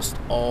I lost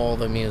all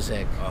the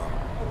music.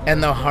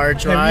 And the hard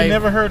drive... Have you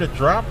never heard of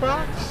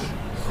Dropbox?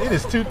 It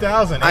is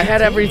 2018. I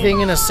had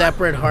everything in a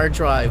separate hard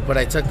drive, but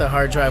I took the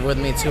hard drive with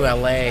me to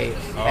LA,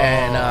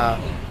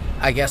 and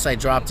I guess I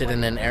dropped it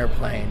in an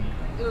airplane.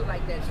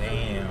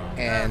 Damn.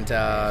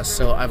 And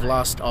so I've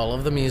lost all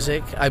of the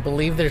music. I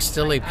believe there's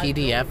still a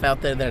PDF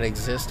out there that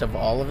exists of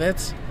all of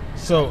it.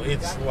 So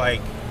it's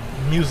like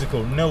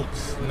musical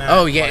notes. Not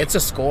Oh yeah, like, it's a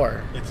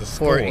score. It's a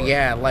score.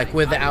 Yeah, like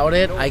without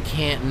it, I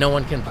can't. No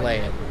one can play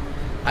it.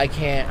 I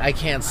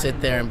can't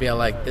sit there and be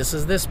like, this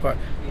is this part.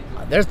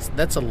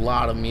 That's a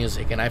lot of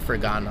music, and I've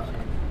forgotten it.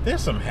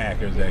 There's some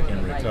hackers that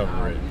can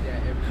recover it.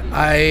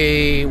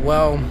 I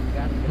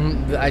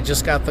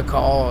just got the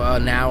call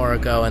an hour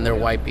ago, and they're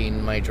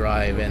wiping my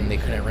drive, and they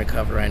couldn't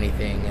recover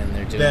anything, and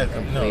they're doing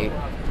complete.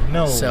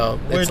 No. So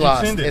Where'd it's you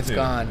lost. send it It's to?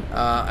 gone.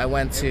 I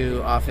went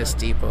to Office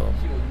Depot.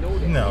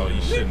 No,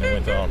 you shouldn't have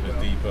went to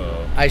Office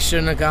Depot. I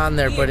shouldn't have gone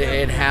there, but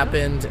it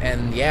happened,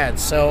 and yeah.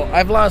 So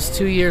I've lost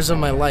 2 years of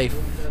my life.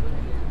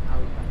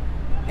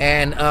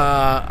 And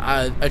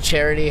a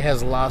charity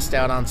has lost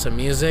out on some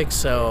music,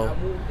 so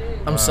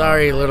I'm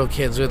sorry, little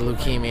kids with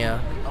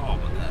leukemia.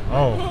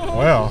 Oh,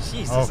 well,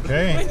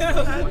 okay.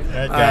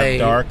 That got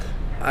dark.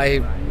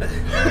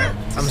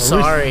 I'm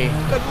sorry.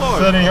 Good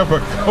Lord. Setting up a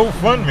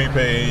GoFundMe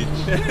page.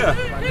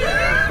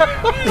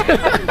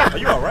 Are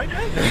you alright?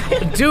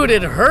 Dude,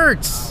 it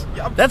hurts.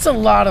 That's a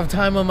lot of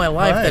time of my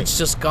life Right. that's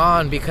just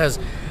gone because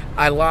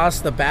I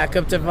lost the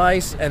backup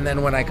device, and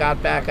then when I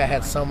got back, I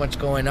had so much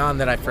going on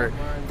that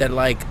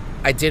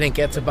I didn't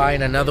get to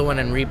buying another one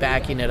and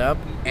rebacking it up,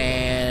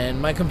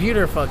 and my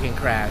computer fucking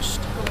crashed.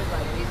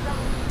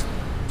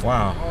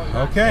 Wow.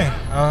 Okay.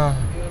 I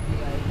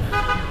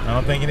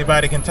don't think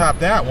anybody can top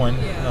that one.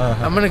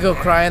 I'm gonna go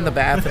cry in the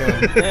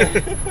bathroom.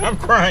 I'm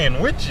crying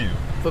with you.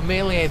 But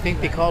mainly, I think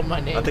they called my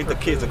name. I think the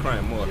kids are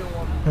crying more.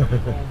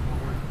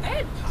 I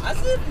had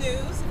positive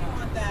news, if you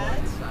want that.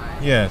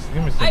 Yes,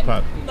 give me some I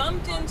pop.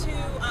 bumped into,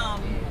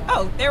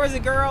 there was a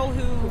girl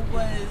who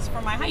was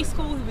from my high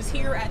school who was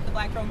here at the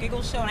Black Girl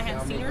Giggles show, and I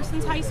hadn't seen her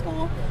since high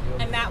school,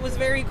 and that was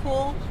very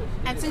cool.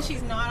 And since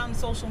she's not on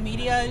social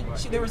media,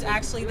 there was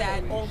actually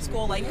that old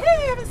school, like, hey,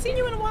 I haven't seen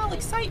you in a while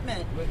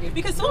excitement.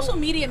 Because social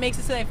media makes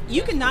it so that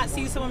you can not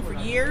see someone for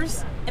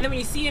years, and then when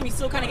you see them, you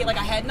still kind of get like a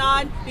head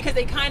nod because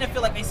they kind of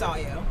feel like they saw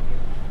you.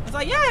 It's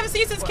like, yeah, I haven't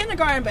seen you since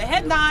kindergarten, but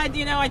head nod,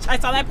 you know, I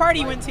saw that party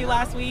you went to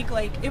last week.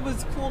 Like, it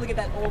was cool to get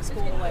that old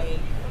school way.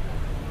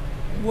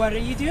 What are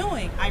you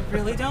doing? I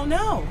really don't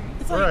know.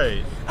 It's like,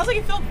 Right. I was like,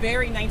 it felt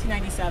very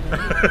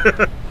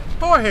 1997.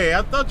 Jorge,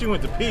 I thought you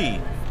went to pee.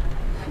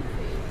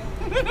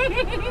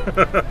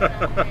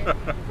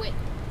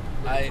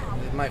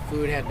 My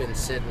food had been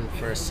sitting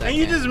for a second. And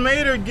you just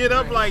made her get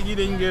up like you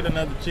didn't get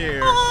another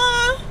chair.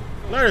 Aw,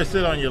 Let her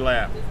sit on your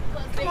lap.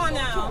 come on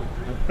now.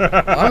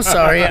 I'm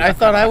sorry. I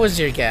thought I was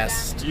your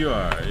guest. You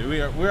are.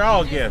 We're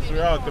all guests.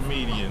 We're all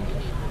comedians.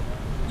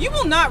 You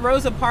will not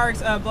Rosa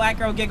Parks Black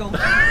Girl Giggle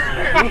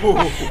and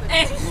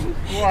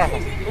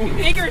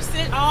make her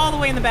sit all the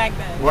way in the back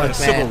bed. What a Man,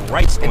 civil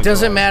rights. It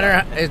doesn't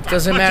matter. It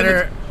doesn't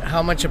matter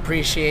how much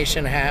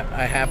appreciation I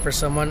have for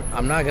someone.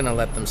 I'm not gonna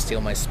let them steal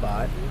my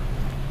spot.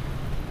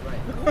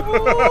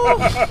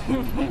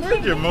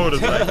 Where's your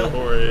motorcycle,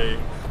 Jorge?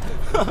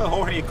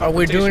 Are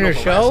we doing a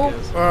show,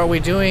 or are we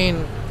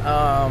doing?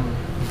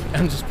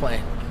 I'm just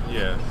playing.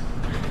 Yes.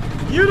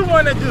 You're the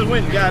one that just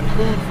went and got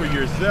food for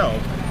yourself.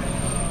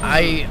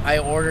 I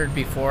ordered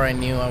before I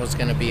knew I was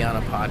gonna be on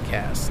a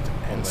podcast,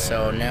 and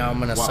so now I'm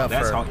gonna Wow, suffer.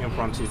 that's how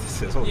impromptu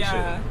this is. Holy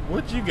Yeah.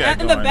 What you got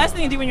And going the best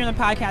on? thing to do when you're on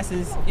the podcast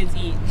is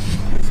eat.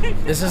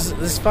 This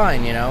is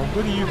fine, you know.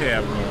 What do you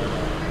have going on?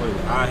 shit.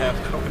 Wait, I have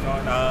cooking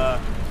on.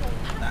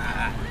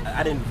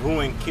 I didn't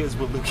ruin kids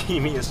with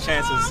leukemia's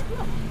chances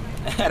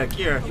at a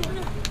cure.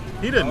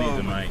 He doesn't need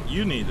the mic.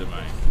 You need the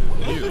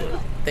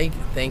mic.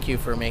 Thank you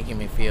for making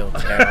me feel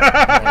terrible.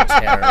 More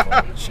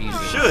terrible.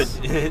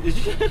 Jesus.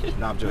 Should.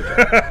 No, I'm joking.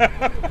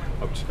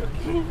 I'm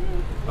joking.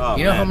 Oh,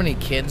 You know man. how many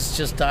kids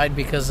just died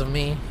because of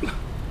me?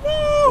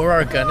 Or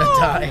are gonna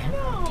die?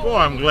 Boy,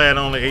 I'm glad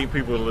only 8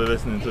 people are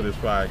listening to this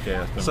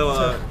podcast.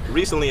 So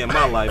recently in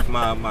my life,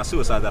 my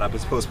suicide that I've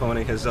been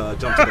postponing has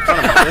jumped to the front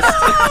of my list.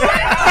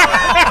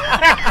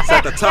 It's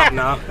at the top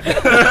now.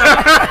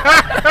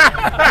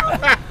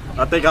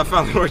 I think I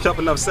finally worked up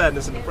enough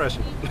sadness and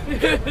depression.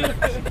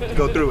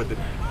 Go through with it.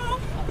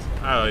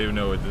 I don't even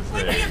know what to I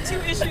think we say. have 2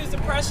 issues: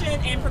 depression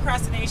and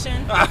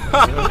procrastination.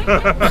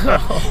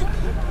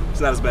 It's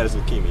not as bad as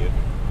leukemia.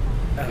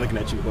 Looking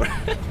at you, Lord.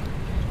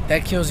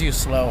 That kills you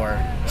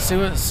slower.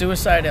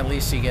 Suicide, at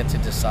least you get to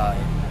decide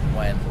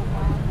when.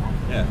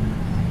 Yeah.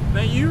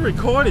 Now, you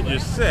recorded your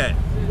set.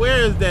 Where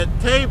is that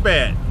tape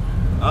at?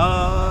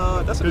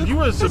 That's a Because good, you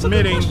were that's a good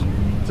submitting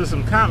question. to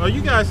some Are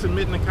you guys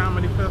submitting to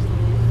comedy festivals?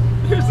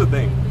 Here's the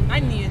thing. I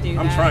need to do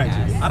that. I'm trying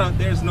I guess. to.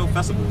 There's no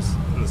festivals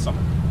in the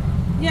summer.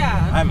 I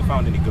Yeah. haven't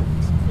found any good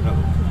ones.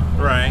 Really.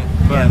 Right.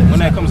 But when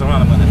that comes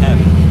around, I'm gonna have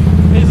it.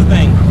 Here's the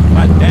thing.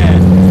 My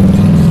dad.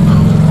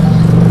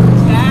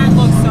 That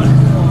looks so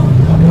cool.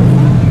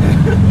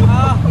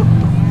 Oh,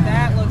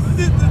 that looks.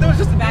 There was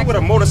just a dude with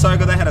a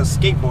motorcycle that had a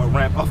skateboard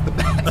ramp off the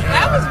back.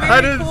 That was very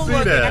I didn't cool see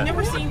looking. that. I've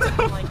never seen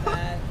something like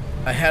that.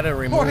 I had to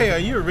remove. Jorge, are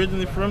you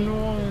originally from New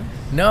Orleans?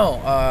 No,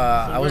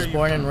 I where was are you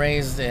born from? and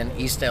raised in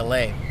East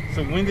LA.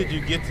 So when did you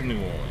get to New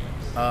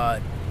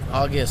Orleans?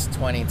 August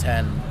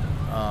 2010.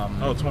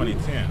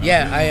 2010.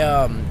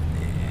 Yeah,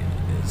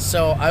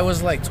 so I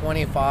was like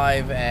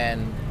 25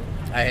 and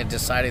I had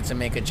decided to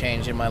make a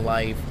change in my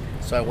life.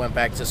 So I went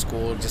back to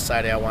school,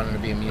 decided I wanted to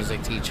be a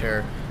music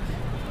teacher.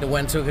 I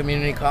went to a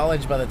community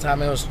college. By the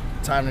time it was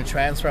time to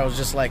transfer, I was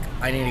just like,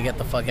 I need to get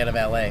the fuck out of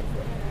LA.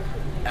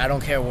 I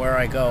don't care where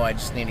I go, I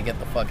just need to get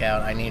the fuck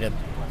out. I need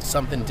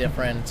something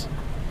different.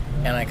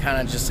 And I kind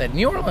of just said,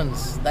 New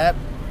Orleans, that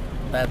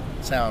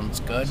sounds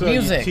good. So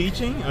Music. Are you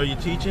teaching? Are you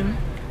teaching?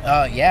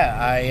 Yeah,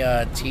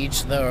 I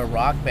teach the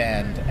rock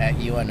band at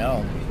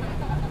UNO.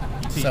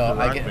 Teach So the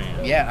rock I get,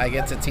 band. yeah, I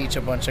get to teach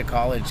a bunch of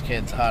college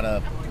kids how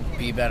to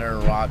be better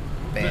rock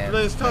band.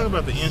 Let's talk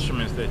about the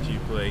instruments that you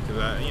play, because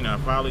I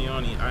follow you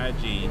on the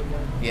IG,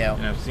 Yeah.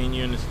 and I've seen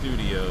you in the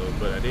studio,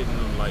 but I didn't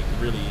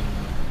really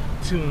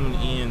tune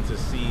in to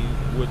see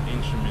what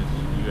instruments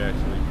you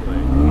actually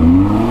play.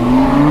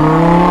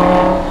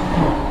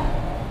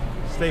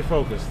 Stay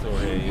focused,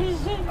 Jorge.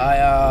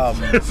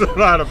 It's a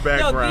lot of No,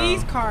 background.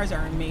 these cars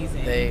are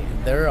amazing.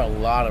 There are a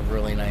lot of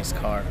really nice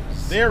cars.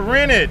 They're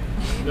rented.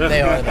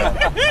 They are though.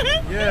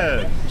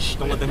 Yeah. Shh,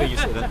 don't let them hear you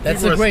say that.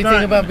 That's People the are great thing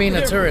stunting. about being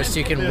a tourist.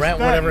 You can They're rent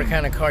whatever stunting.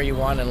 kind of car you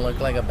want and look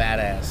like a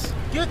badass.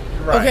 Get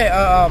right. Okay,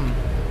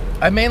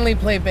 I mainly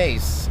play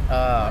bass.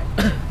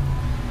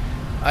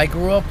 I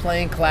grew up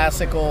playing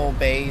classical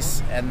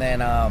bass, and then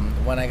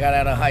when I got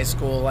out of high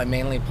school, I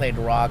mainly played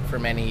rock for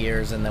many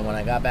years, and then when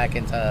I got back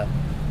into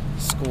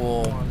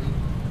school,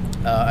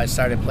 I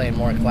started playing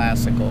more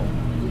classical.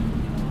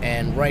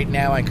 And right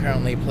now, I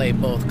currently play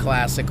both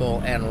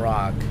classical and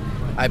rock.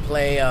 I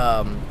play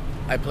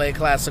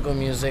classical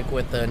music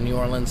with the New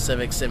Orleans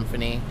Civic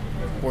Symphony.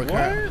 We're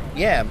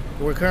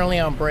currently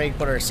on break,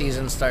 but our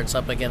season starts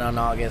up again on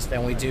August,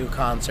 and we do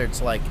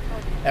concerts like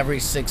every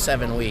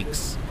 6-7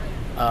 weeks.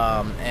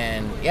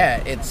 And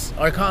yeah,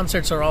 our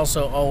concerts are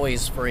also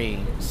always free,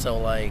 so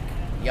like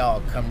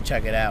y'all come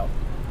check it out.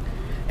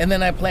 And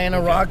then I play in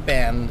a rock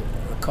band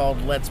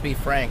called Let's Be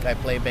Frank. I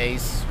play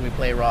bass, we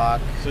play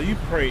rock. So you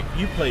play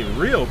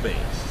real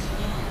bass.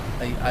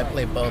 I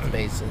play both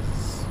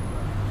basses,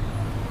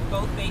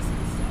 Both bases.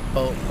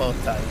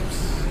 both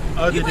types.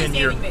 Other You play than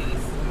your standing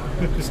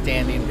bass.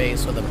 Standing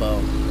bass with a bow.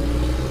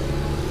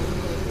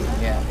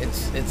 Yeah,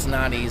 it's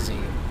not easy.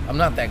 I'm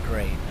not that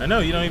great. I know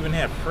you don't even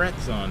have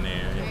frets on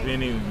there. If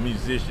any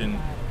musician,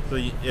 so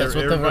That's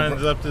what the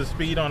everyone's up to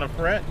speed on a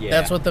fret. Yeah.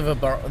 That's what the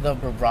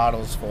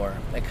vibrato's for.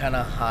 They kind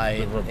of hide.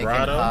 The It can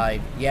vibrato?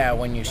 hide. Yeah,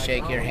 when you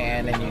shake your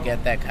hand and you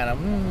get that kind of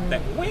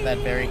that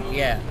very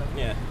Yeah.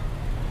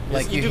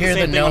 like You you do the hear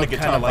same the thing on the note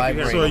guitar, kind of like you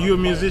hear- vibrate. So are you a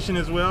musician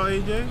as well,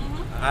 AJ?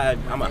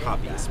 I'm a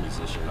hobbyist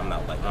musician. I'm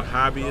not like A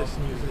hobbyist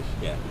musician?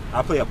 Yeah.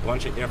 I play a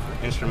bunch of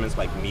instruments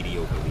like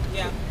mediocrely.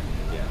 Yeah.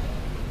 Yeah.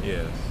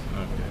 Yes.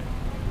 Okay.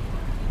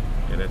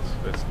 Yeah,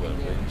 that's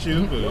lovely.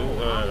 Chubu.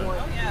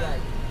 Oh yeah.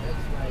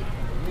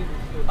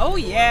 Oh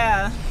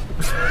yeah.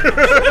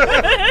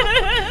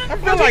 I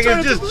feel like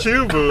it's just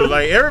Chubu.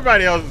 Like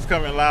everybody else is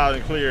coming loud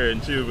and clear,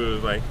 and Chubu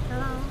is like.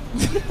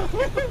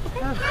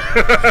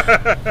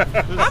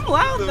 I'm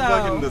loud The though.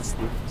 fucking the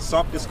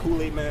softest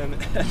Kool-Aid man.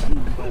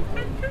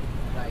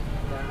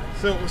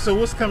 So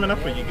what's coming up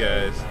for you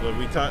guys? Like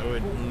we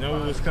know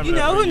what's coming You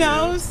up know for who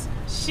knows?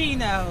 She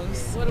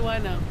knows. What do I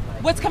know?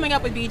 What's coming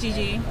up with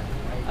BGG?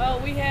 Oh,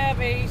 we have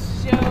a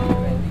show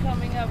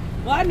coming up.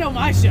 Well, I know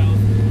my show.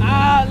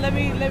 Let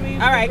me. All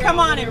right, figure come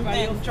out on what everybody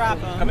and else drop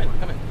is. them. Come in.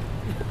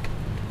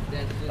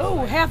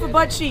 Oh, half a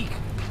butt cheek.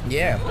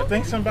 Yeah. I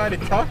think somebody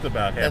talked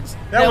about that.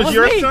 That That was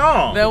your me.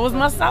 song. That was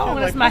my song.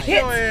 Like, That's my push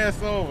hit. your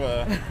ass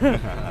over.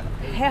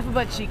 Half a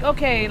butt cheek.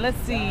 Okay, let's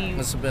see.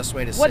 That's the best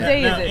way to What say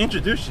day it. is Now, it?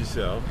 introduce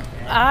yourself,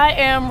 I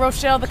am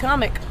Rochelle the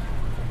comic.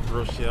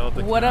 Rochelle.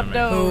 The What up, comic.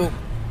 though?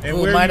 And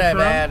Who where might you have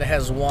from? had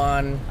has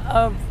won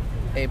Uh,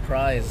 a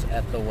prize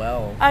at the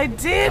Well. I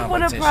did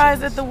win a prize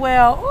Competitions. at the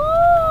Well.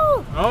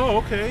 Ooh! Oh,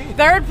 okay.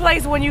 Third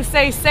place when you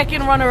say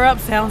second runner-up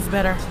sounds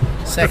better.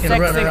 Second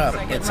Sexy. runner-up.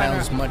 Second It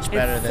sounds runner. much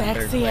better It's than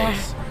third sexier.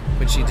 place.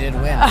 But she did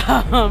win.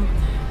 Um,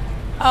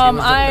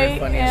 was the I third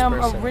funniest am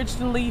person.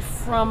 originally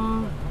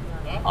from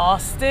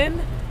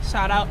Austin,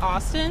 Shout out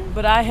Austin.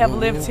 but I have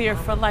lived here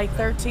for like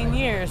 13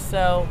 years,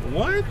 so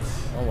What?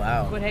 Oh,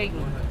 wow. quit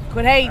hating.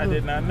 Quit I hating.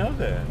 did not know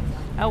that.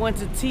 I went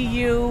to TU,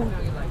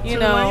 you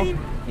know. Tulane?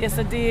 Yes,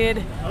 I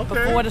did. Okay.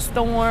 Before the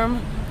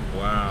storm.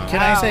 Wow. Can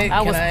I say? I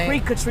can was I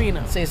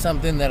pre-Katrina. say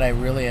something that I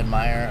really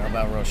admire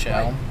about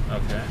Rochelle?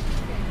 Okay.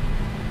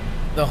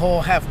 The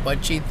whole half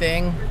butt cheek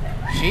thing.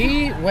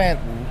 She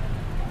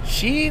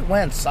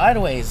went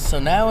sideways. So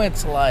now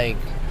it's like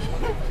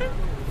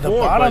the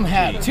Four bottom butt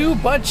half, cheeks. 2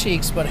 butt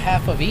cheeks, but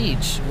half of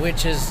each,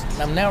 which is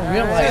I'm now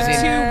realizing.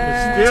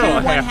 Still Two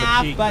half a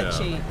one-half cheek, butt though.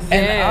 cheeks.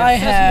 And Yeah. I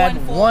Just had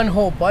one full one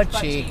whole butt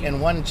butt cheek cheek. and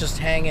one just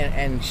hanging,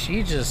 and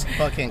she just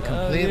fucking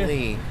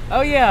completely.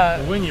 Oh yeah.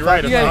 When you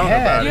write a You song gotta-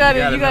 about it,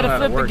 You know gotta how to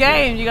flip the work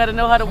game. You gotta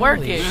know how to work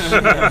it.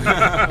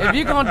 If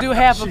you're gonna do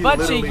half a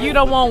butt cheek, you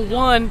don't want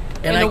one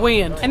in the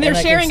wind. And they're And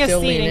I can sharing a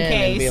still seat lean in in and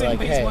case be like,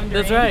 anybody's hey. wondering.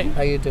 That's right.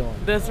 How you doing?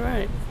 That's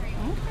right.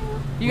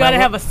 You My gotta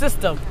wor- have a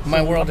system.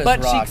 My world a is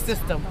butt cheek rocked.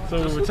 system.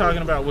 So we were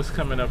talking about what's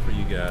coming up for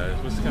you guys.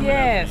 What's coming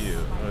Yes. up for you?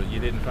 Oh, you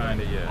didn't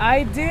find it yet.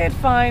 I did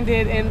find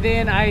it and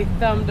then I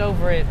thumbed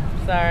over it.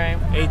 Sorry.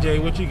 AJ,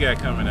 what you got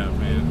coming up,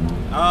 man?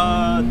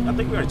 I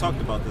think we already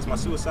talked about this. My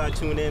suicide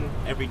tune in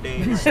every day.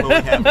 It's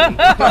slowly happening.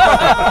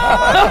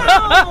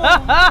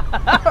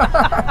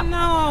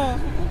 No.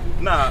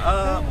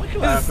 What you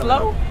Is it have coming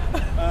slow?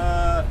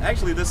 up?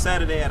 Actually, this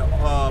Saturday at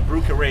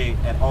Brew Carré,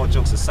 at All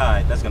Jokes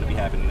Aside, that's going to be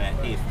happening at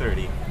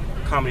 8:30.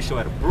 A comedy show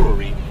at a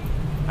brewery.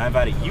 I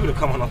invited you to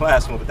come on the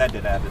last one, but that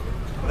didn't happen.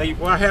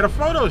 Well, I had a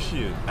photo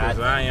shoot because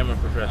I am a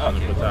professional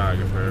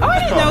photographer. Oh, I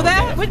didn't know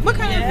that. What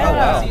kind of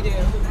photos do you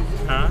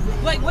do? Huh?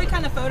 Like, what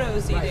kind of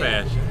photos do you do?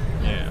 Fashion.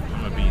 Yeah,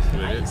 I'm a beast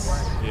with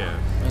it.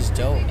 Yeah. It's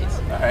dope.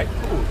 All right,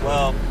 cool.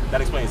 Well,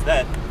 that explains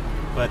that.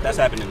 But that's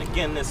happening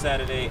again this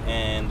Saturday,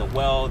 and the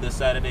Well this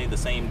Saturday, the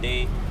same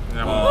day. And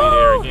I'm gonna be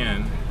there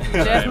again.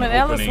 Jasmine I'm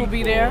Ellis opening will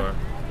be there.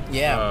 for,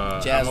 Yeah,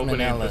 I'm Jasmine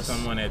opening Ellis. for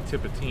someone at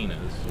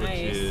Tipitina's, which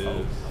Nice.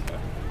 is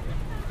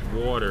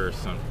water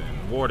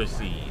something, water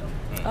seed.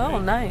 Oh,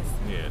 They- nice.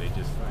 Yeah, they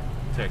just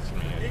text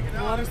me.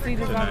 Water seed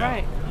is tonight.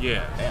 alright.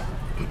 Yeah.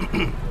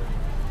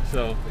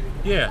 So,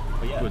 yeah.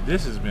 But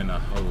this has been a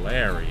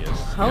hilarious.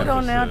 Hold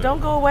on now. episode. Don't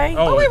go away.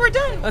 Oh, we were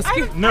done.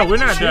 Excuse- No, we're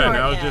not done.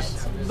 Sure, I was yes.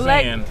 just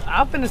Black, saying.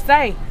 I'm finna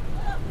say,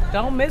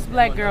 don't miss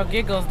Black Girl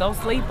Giggles. Don't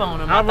sleep on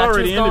them. I've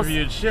already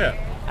interviewed Shep.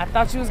 I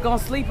thought you was gonna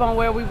sleep on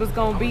where we was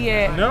gonna be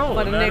at No,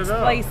 for the not next at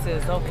all.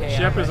 places. Okay.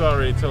 Shep has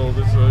already told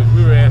us. So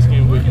we were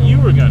asking what you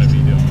were going to be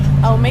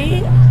doing. Oh,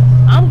 me?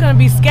 I'm gonna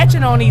be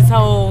sketching on these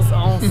hoes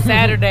on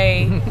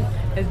Saturday,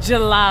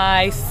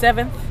 July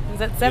 7th. Is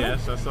that 7th?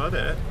 Yes, I saw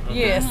that. Okay.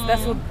 Yes,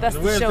 that's the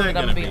Where's show that that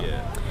I'm gonna gonna be be on.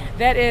 at?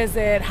 That is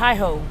at Hi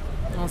Ho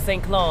on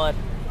St. Claude.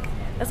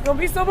 That's gonna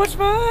be so much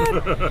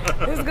fun.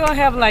 It's gonna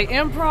have like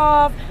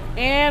improv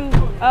and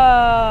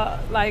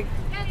like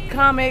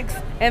comics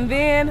and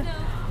then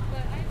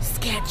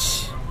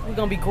sketch. It's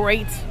gonna be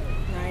great.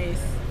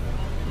 Nice.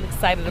 I'm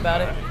excited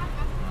about it.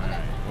 All right.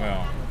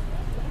 Well,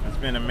 it's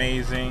been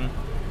amazing.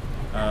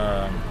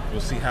 We'll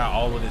see how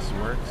all of this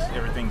works.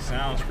 Everything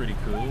sounds pretty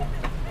cool.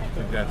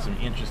 We've got some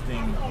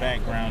interesting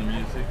background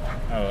music.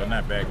 Oh,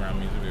 not background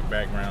music, but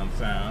background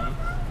sound.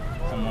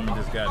 Some woman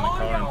just got in the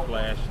car and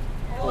flashed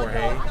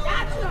Jorge.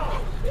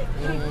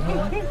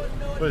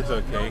 But it's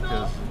okay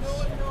because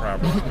it's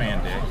proper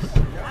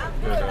spandex.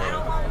 But,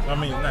 I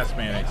mean, not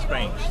spandex,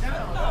 Spanx.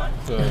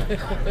 So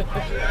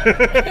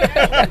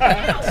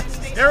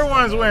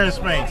everyone's wearing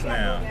Spanx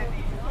now,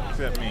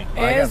 except me.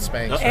 I got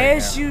Spanx right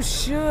As now. you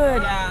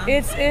should. Yeah.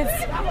 It's don't-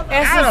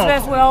 Essence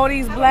Fest with all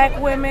these black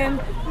women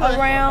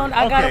around.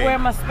 I gotta Okay. wear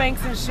my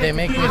Spanx and shit. They to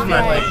make me keep feel it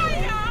right.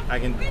 like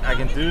I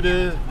can do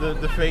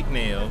the fake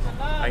nails.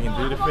 I can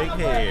do the fake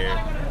hair,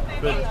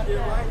 but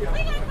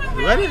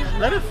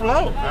let it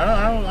flow.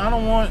 I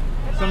don't want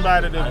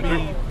somebody to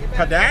be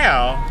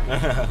Padal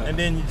and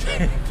then you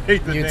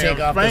take the You damn take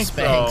off the Spanx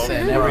Spanx off,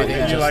 and everything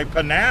and you're just- like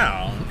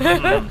Panal.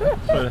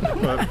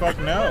 but fuck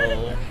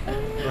no.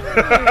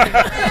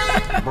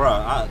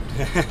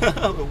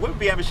 Bruh, we'll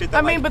be having shit that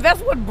I mean, but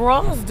that's what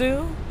bras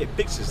do. it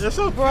fixes. It's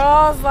okay.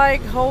 Bras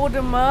like hold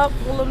them up,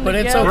 pull them But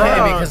it's together. okay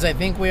Bra. because I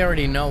think we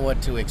already know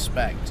what to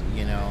expect.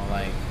 You know,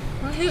 like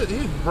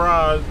His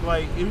bras,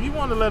 like, if you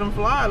want to let them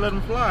fly, let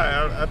them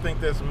fly. I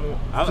think that's more.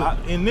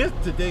 In this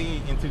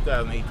today, in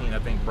 2018, I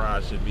think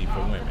bras should be for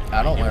women.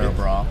 I don't If wear a it's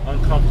bra.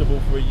 Uncomfortable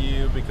for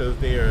you because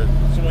they're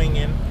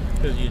swinging,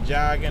 because you're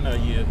jogging or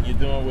you're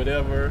doing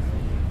whatever,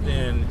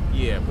 then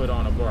yeah, put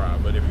on a bra.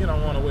 But if you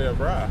don't want to wear a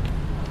bra,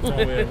 One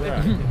way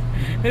around.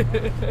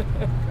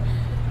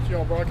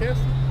 Y'all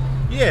broadcasting?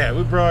 Yeah,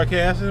 we're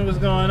broadcasting. What's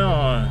going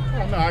on?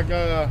 Oh, no,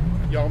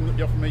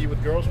 y'all familiar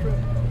with Girls Trip?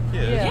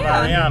 Yeah, this is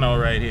Mariano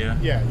right here.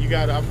 Yeah,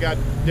 I've got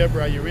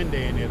Deborah Urinde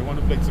in there, the one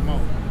who played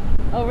Simone.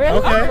 Oh, really?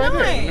 Okay. Right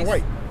there, in the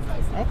white.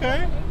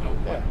 Okay.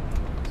 Yeah.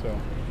 So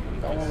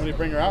I want to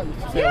bring her out and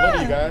say hello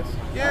to you guys.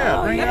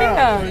 Yeah, bring it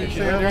yeah. out. Say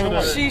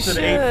hello She to the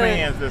should. 8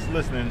 fans that's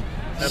listening.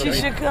 She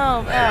should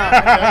come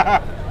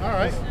out. All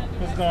right.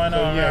 What's going on,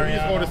 Yeah, we Mariano?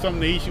 just ordered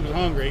something to eat. She was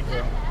hungry. So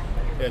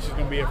yeah, she's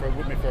going to be here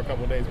with me for a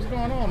couple of days. What's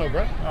going on, though,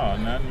 bro? Oh,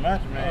 nothing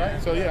much, man. All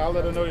right. So yeah, I'll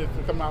let her know to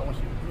come out when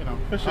she,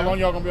 For How sure. long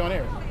y'all going to be on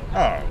air?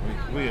 Oh,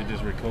 we are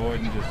just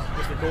recording.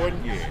 Just recording?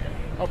 Yeah.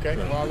 Okay.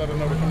 Well, I'll let her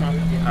know to come out.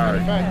 All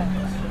right.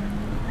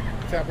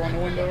 Fact, tap on the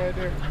window right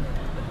there.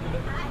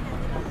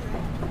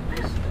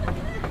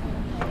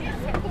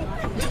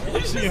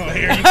 She don't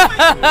hear you.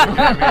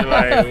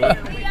 Like,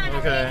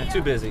 okay.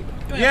 Too busy.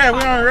 Yeah,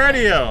 we're on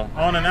radio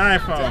on an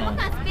iPhone.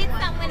 Spit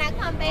something when I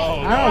come back.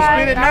 Oh, no,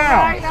 spit it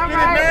now. Spit it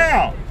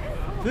now.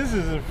 This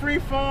is a free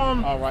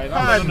form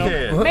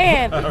podcast.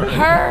 Man,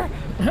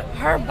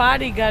 her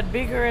body got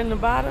bigger in the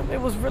bottom. It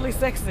was really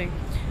sexy.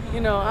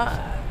 You know,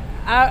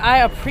 I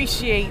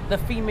appreciate the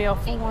female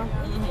form.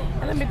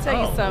 And let me tell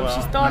you something. well,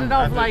 she started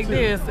I off do like too.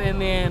 this, and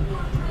then,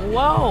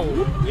 whoa.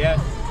 Yeah.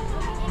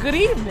 Good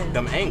evening.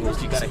 Them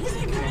angles, you gotta.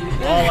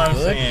 All I'm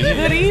saying is.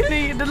 Good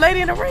evening. The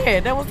lady in the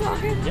red that was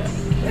talking. Yeah.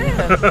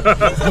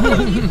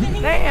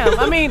 Damn.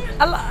 I mean,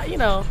 I'm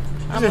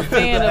a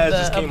fan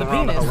of the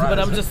penis, but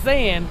I'm just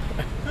saying.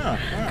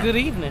 Good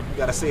evening. You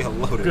gotta say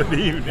hello to Good them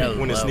evening.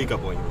 when they sneak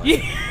up on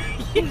you.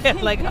 Yeah,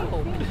 like,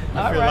 oh.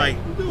 I feel like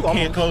we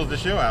can't close the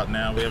show out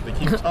now. We have to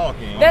keep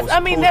talking. That's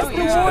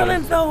New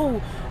Orleans,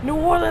 though. New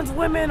Orleans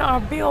women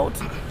are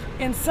built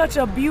in such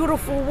a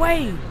beautiful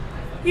way.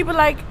 You be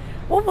like,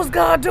 what was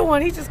God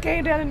doing? He just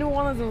came down to New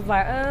Orleans and was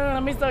like,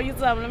 let me show you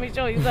something. Let me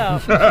show you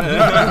something.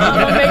 I'm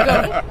going to make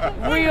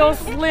a real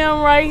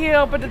slim right here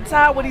up at the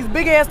top with these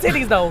big-ass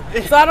titties, though.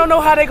 So I don't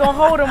know how they going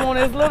to hold him on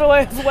his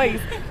little-ass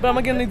waist. But I'm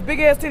going to give them these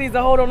big-ass titties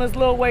to hold on his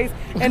little waist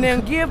and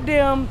then give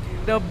them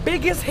the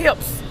biggest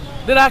hips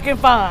that I can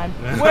find.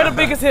 Where the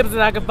biggest hips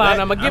that I can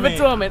find? I'm going to give it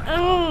to them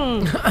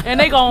and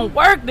they going to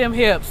work them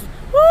hips.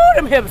 Woo,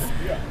 them hips.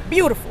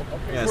 Beautiful.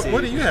 Yeah,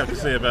 What do you have to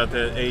say about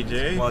that,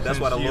 AJ? Well, that's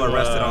why the Lord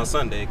rested on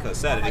Sunday, because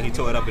Saturday he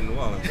tore it up in New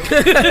Orleans. He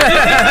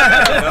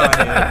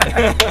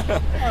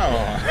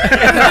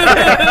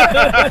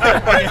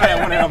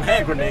had one of them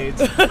hand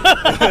grenades.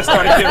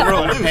 Started getting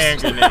real loose.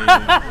 Hand grenades.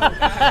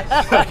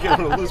 Started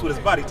getting real loose with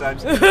his body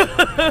types.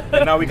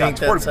 And now we got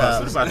twerk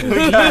busters.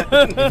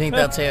 You think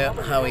that's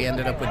how he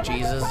ended up with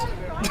Jesus?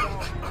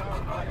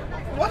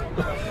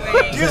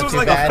 Jesus was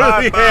like bad? a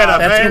 5'5".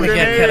 That's going to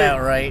get cut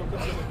out, right?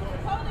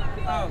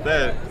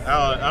 That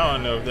I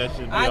don't know if that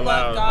should be I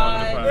allowed.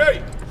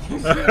 love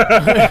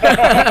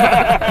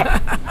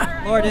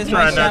Lord is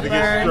my Trying not to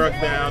get shepherd.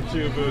 struck down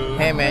too, boo.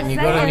 Hey, man, you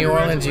go to New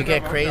Orleans, you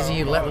get crazy,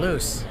 you let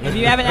loose. If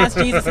you haven't asked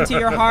Jesus into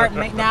your heart,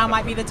 now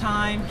might be the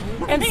time.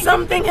 And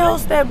something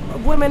else that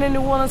women in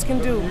New Orleans can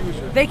do,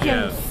 they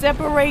can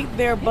separate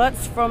their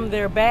butts from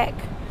their back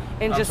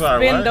and just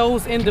spin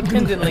those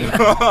independently.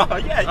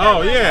 Yeah.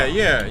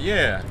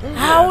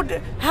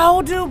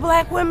 How do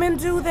black women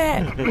do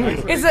that?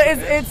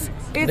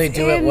 It's They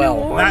do in it well.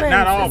 New Orleans.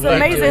 Not all it's black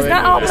amazing. women It's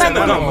not all do it. black It's in the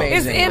women. gumbo.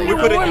 It's in We New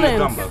put it in the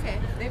Orleans. gumbo.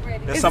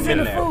 There's It's something in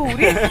in the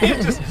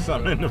there. food.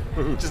 Something in the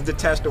food. Just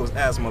detach those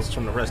ass muscles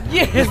from the rest of it.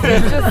 Yes,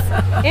 it's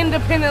just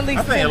independently.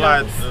 I think a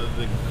lot. spin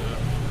The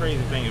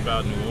crazy thing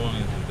about New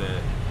Orleans is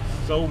that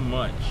so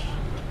much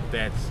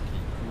that's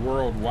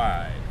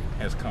worldwide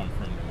has come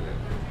from New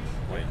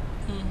Orleans. Like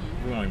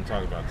we don't even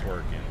talk about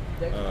twerking.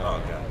 Oh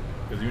God.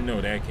 Because you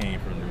know that came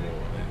from New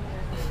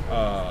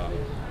Orleans.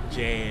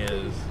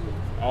 Jazz,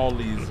 all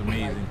these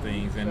amazing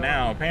things, and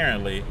now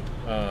apparently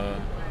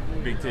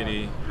big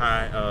titty,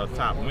 high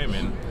top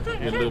women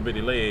with little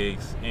bitty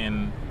legs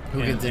and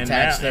Who can and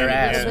detach their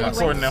ass and muscles.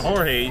 according to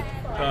Jorge,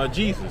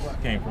 Jesus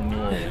came from New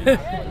Orleans.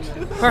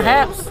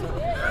 Perhaps.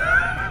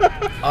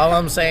 All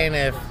I'm saying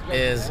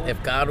is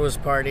if God was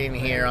partying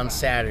here on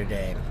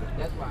Saturday,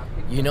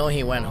 you know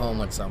he went home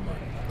with someone.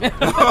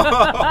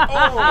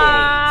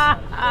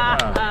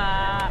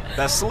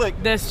 That's slick.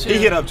 That's true. He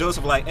hit up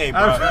Joseph like, "Hey,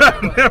 bro,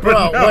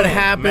 Bro, what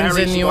happens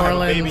marriage, in you New gonna have a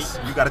baby, Orleans?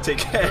 you gotta take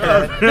care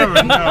of it.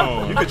 Never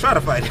know. You could try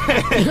to fight it.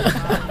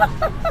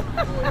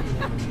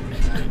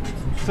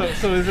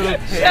 So is it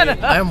okay? Shut up.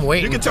 I'm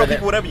waiting You can for tell that.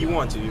 people whatever you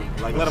want to.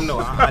 Like, let them know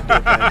I did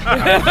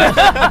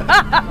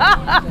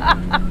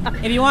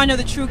that. If you want to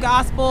know the true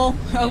gospel,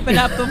 open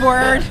up the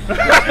word.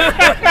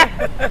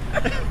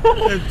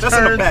 That's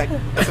in the back.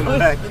 That's in the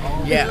back.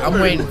 Yeah, I'm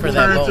waiting for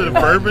that Turn to little the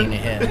button bourbon. to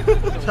hit.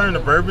 Turn to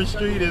Bourbon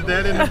Street. Is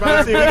that in the See,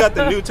 Bible? we got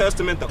the New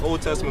Testament, the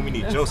Old Testament. We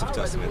need Joseph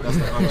Testament. That's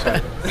the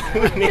unchanged.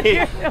 We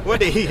need- What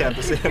did he have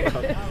to say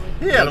about it?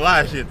 He had a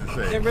lot of shit to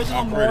say. The original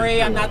I'm pretty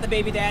Maury, I'm sure. not the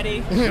baby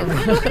daddy.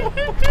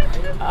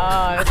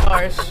 It's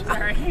harsh.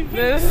 Sorry.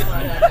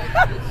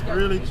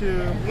 Really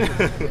chill.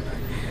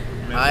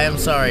 I am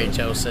sorry,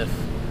 Joseph.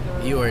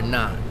 You are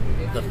not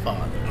the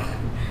father.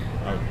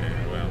 Okay,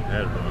 well,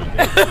 Hey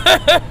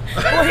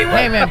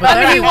man, but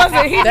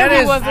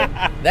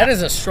that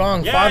is a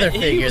strong father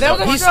figure.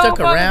 He stuck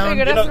around.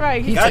 That's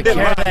right. He took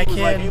care of that kid.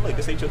 Like, hey, look,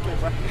 this ain't your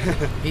kid, right?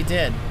 He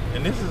did.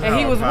 And this is And how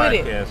he was a with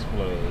it. podcast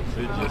flows.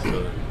 It's just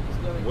a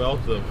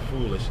wealth of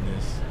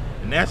foolishness.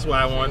 And that's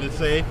why I wanted to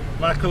say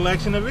my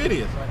collection of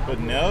idiots. But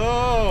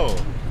no.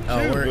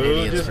 Oh, we're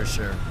idiots for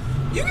sure.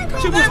 You can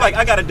call She was that like,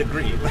 I got a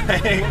degree.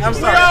 I'm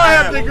sorry. We all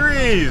have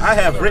degrees. I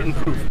have written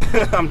proof.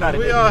 I'm not.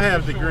 We all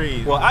have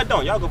degrees. Well, I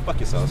don't. Y'all go fuck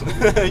yourselves.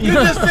 You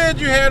just said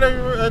you had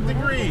a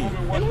degree.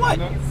 In what?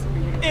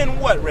 In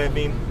what, Red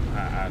Bean?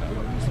 I don't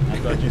know. I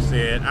thought you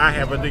said I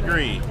have a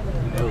degree.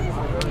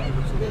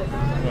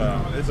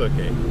 Well, it's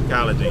okay.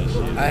 College ain't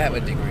shit. I have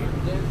a degree.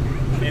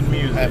 In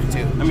music. I have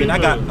two. I mean, I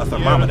got a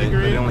thermometer,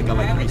 but it only got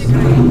like 3 cents.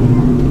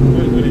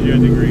 What is your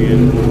degree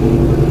in?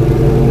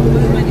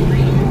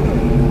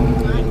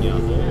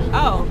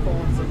 Oh,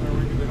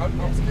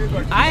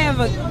 I have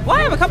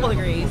a couple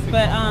degrees,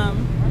 but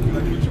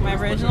my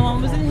original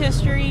one was in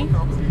history,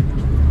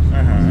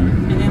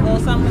 and then a little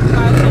something with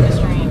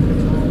biochemistry.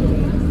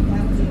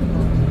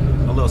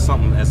 A little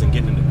something as in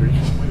getting a degree.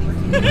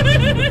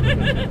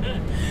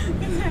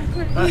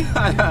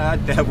 I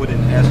dabbled in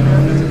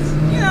astrophysics.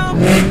 You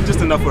know, just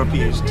enough for a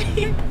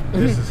PhD.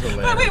 This is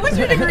hilarious. But wait, what's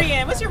your degree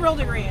in? What's your real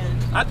degree in?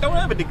 I don't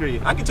have a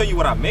degree. I can tell you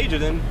what I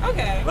majored in.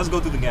 Okay. Let's go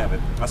through the gamut.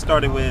 I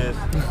started with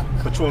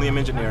petroleum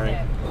engineering.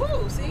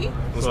 Ooh, see?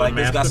 It was like,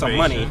 it's got some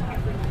money.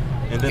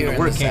 And then Here the in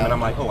work the came, South. and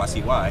I'm like, oh, I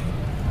see why.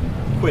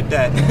 Quit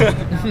that.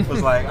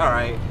 Was like, all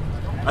right.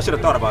 I should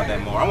have thought about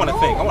that more. I want to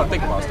think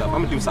about stuff. I'm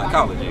going to do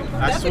psychology.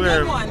 That's a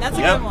good one. That's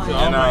a Yep. good one.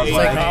 And I was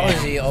like,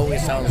 Psychology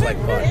always sounds like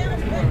fun.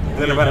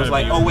 then everybody was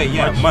like, oh, wait,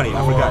 yeah, money.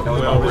 I forgot. That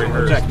was my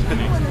original project.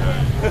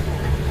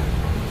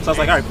 So I was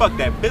like, all right, fuck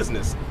that.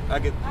 Business. I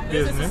could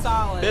Business is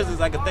solid. Business,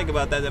 I could think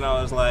about that. Then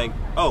I was like,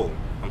 oh,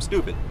 I'm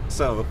stupid.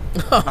 So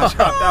I dropped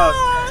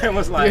out and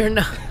was like, You're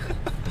not.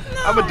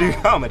 I'm going to do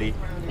comedy.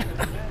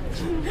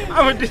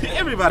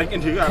 Everybody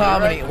can do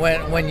Comedy.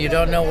 right? When you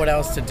don't know what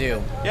else to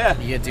do, Yeah.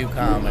 you do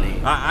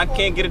comedy. I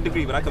can't get a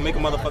degree, but I can make a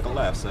motherfucker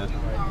laugh, so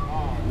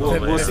we'll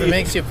If see. it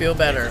makes you feel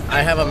better,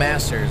 I have a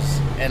master's,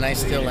 and I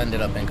still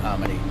ended up in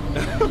comedy.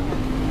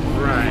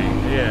 Right,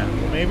 yeah.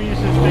 Maybe you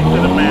should stick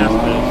to the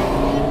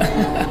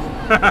masters.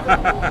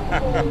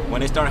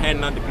 When they start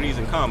handing out degrees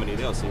in comedy,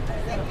 they'll see.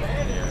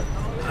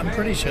 I'm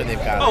pretty sure they've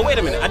got Oh, it. wait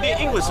a minute. I did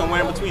English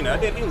somewhere in between. I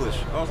did English.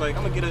 I was like,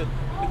 I'm going to get a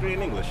degree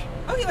in English.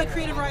 Oh, you like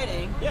creative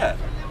writing? Yeah.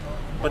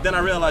 But then I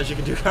realized you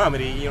can do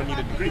comedy. You don't need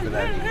a degree for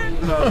that.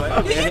 So I was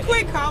like, Did you okay.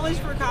 quit college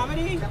for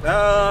comedy?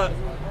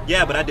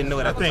 Yeah, but I didn't know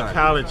it I at the think time.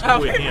 college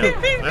quit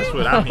him. That's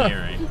what I'm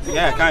hearing.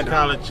 Yeah, kind of.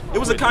 College. It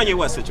was a quit Kanye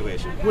West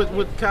situation.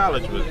 What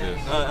college was this?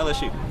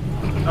 LSU.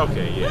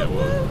 Okay, yeah,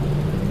 well,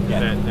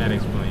 Yeah. that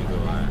explains a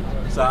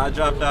lot. So I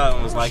dropped out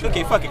and was like,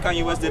 okay, fuck it.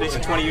 Kanye West did it.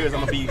 In 20 years,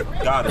 I'm going to be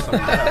God or something.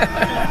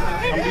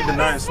 I'm going to be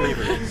denying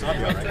slavery. So I'll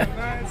be all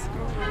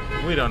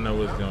right. We don't know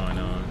what's going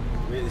on.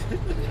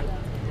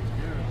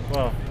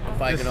 Well,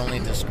 If I could only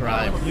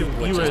describe you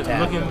what were just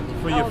happened.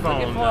 looking for I your was phone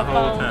looking the for a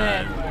whole phone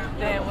time.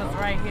 that was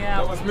right here.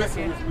 I was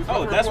looking.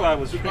 Oh, that's why I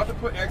was. We about to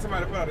ask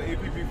somebody to put out an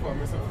APP for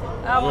me.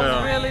 I was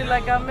Well, really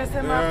like, I'm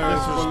missing my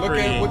this phone. was Look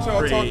at what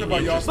y'all talking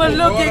about. Y'all But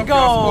look at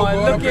going,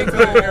 look at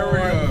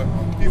going.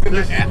 He's in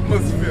the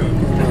atmosphere.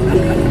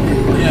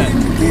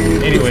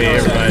 Anyway,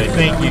 everybody,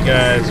 thank you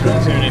guys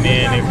for tuning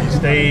in. If you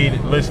stayed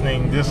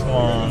listening this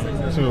long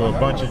to a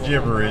bunch of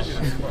gibberish,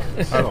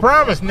 I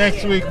promise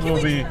next week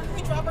will be.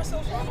 We drop our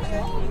social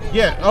media.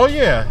 Yeah, oh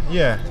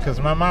yeah, because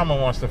my mama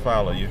wants to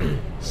follow you.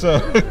 So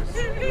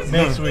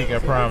next week, I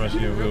promise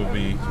you, we'll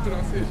be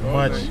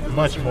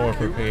much more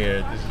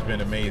prepared. This has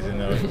been amazing,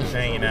 though. Just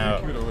hanging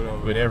out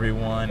with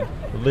everyone,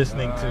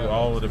 listening to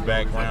all of the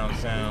background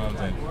sounds,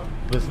 and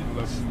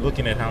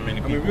looking at how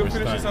many people are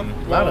stunting.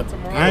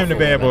 I am the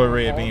Bad Boy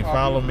Red Bean.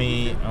 Follow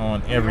me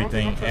on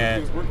everything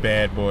at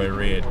Bad Boy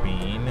Red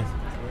Bean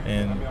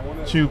and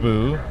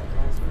Chubu.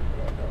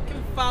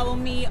 Follow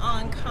me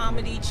on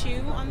Comedy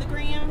Chew on the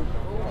gram.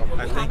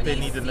 I think they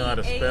need to know how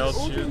to spell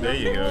Chew. There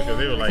you go, because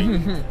they were like,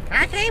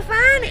 I can't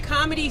find it.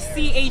 Comedy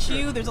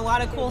CHU. There's a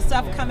lot of cool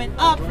stuff coming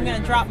up. I'm gonna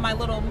drop my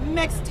little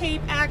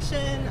mixtape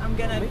action. I'm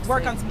gonna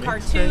work on some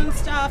cartoon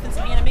stuff and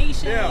some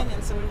animation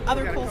and some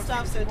other cool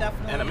stuff. So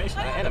definitely Animation?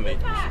 I animate.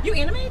 You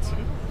animate?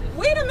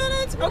 Wait a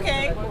minute.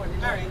 Okay. All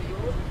right.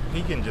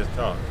 he can just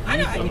talk. I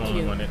know, He's I the can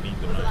only do. one that needs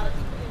the mic.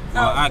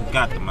 Well, I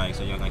got the mic,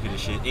 so y'all gonna hear the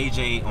shit.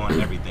 AJ on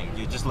everything.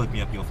 You just look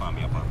me up, you'll find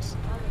me, I promise.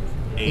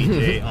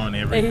 AJ on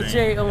everything.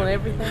 AJ on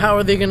everything. How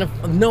are they gonna?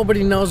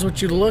 Nobody knows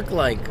what you look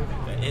like.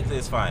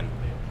 It's fine.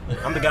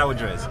 I'm the guy with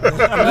dreads.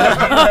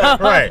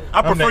 Right. I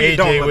I'm the prefer you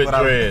don't AJ look with what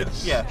I-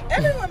 dreads. Yeah.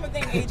 Everyone would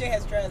think AJ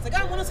has dreads. The guy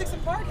at 106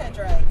 and Park had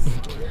dreads.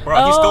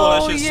 Bro, he stole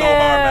that Oh, shit so hard,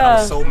 man. I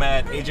was yeah. so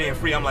mad. AJ and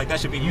Free, I'm like, that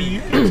should be me.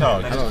 You can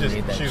talk. That's It's don't just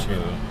need that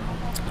Chubu.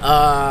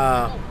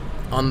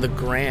 On the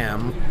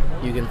gram,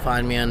 you can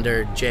find me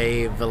under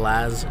J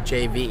Velaz,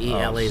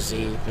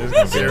 JVELAZ This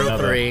is gonna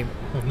be 03.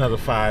 another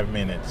 5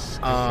 minutes.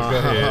 Go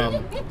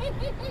ahead.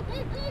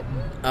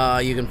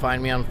 You can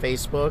find me on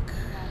Facebook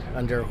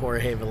under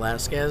Jorge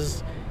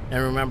Velasquez,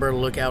 And remember,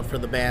 look out for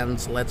the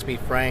bands Let's Be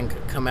Frank.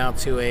 Come out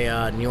to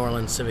a New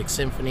Orleans Civic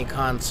Symphony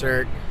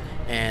concert.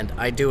 And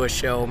I do a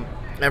show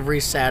every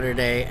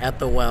Saturday at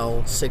the Well,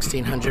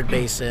 1600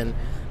 Basin.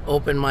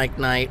 Open mic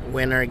night.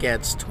 Winner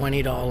gets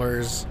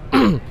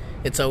 $20.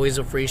 It's always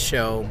a free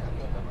show.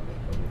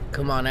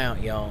 Come on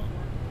out, y'all.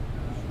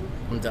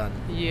 I'm done.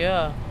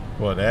 Yeah.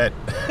 Well, that.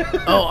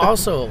 Oh,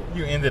 also,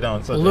 you ended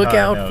on such look a high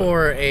out note.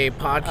 for a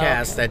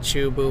podcast that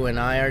Chubu and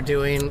I are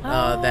doing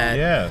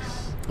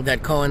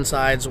that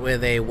coincides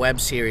with a web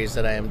series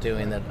that I am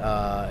doing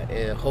that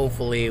it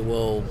hopefully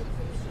will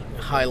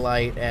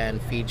highlight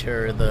and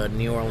feature the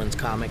New Orleans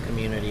comic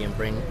community and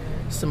bring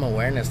some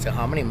awareness to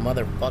how many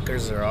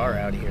motherfuckers there are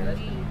out here.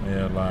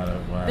 Yeah, a lot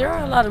of. Wow. There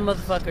are a lot of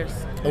motherfuckers.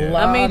 Yeah.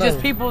 I mean, just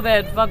people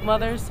that fuck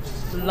mothers.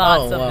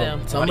 Lots of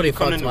them. Somebody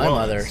fucked my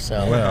mother,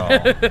 so. Well.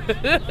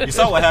 You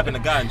saw what happened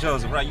to Guy and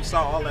Joseph, right? You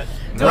saw all that.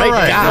 Right, Do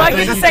I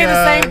get to say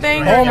the same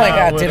thing? Oh my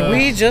God! Did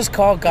we just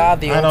call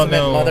God the ultimate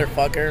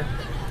motherfucker?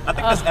 I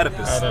think that's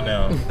Oedipus. I don't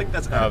know. I think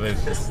that's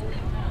Oedipus.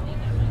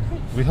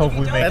 We hope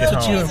we make That's it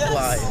what home. you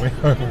imply.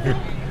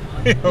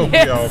 We hope we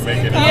all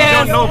make it home. Yes, You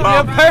don't know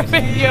about you're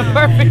perfect. You're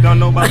perfect. You don't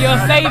know about You're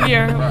a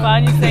savior.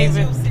 Find your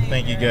savior.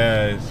 Thank you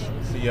guys.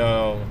 See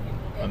y'all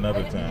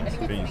another time.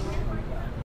 Peace.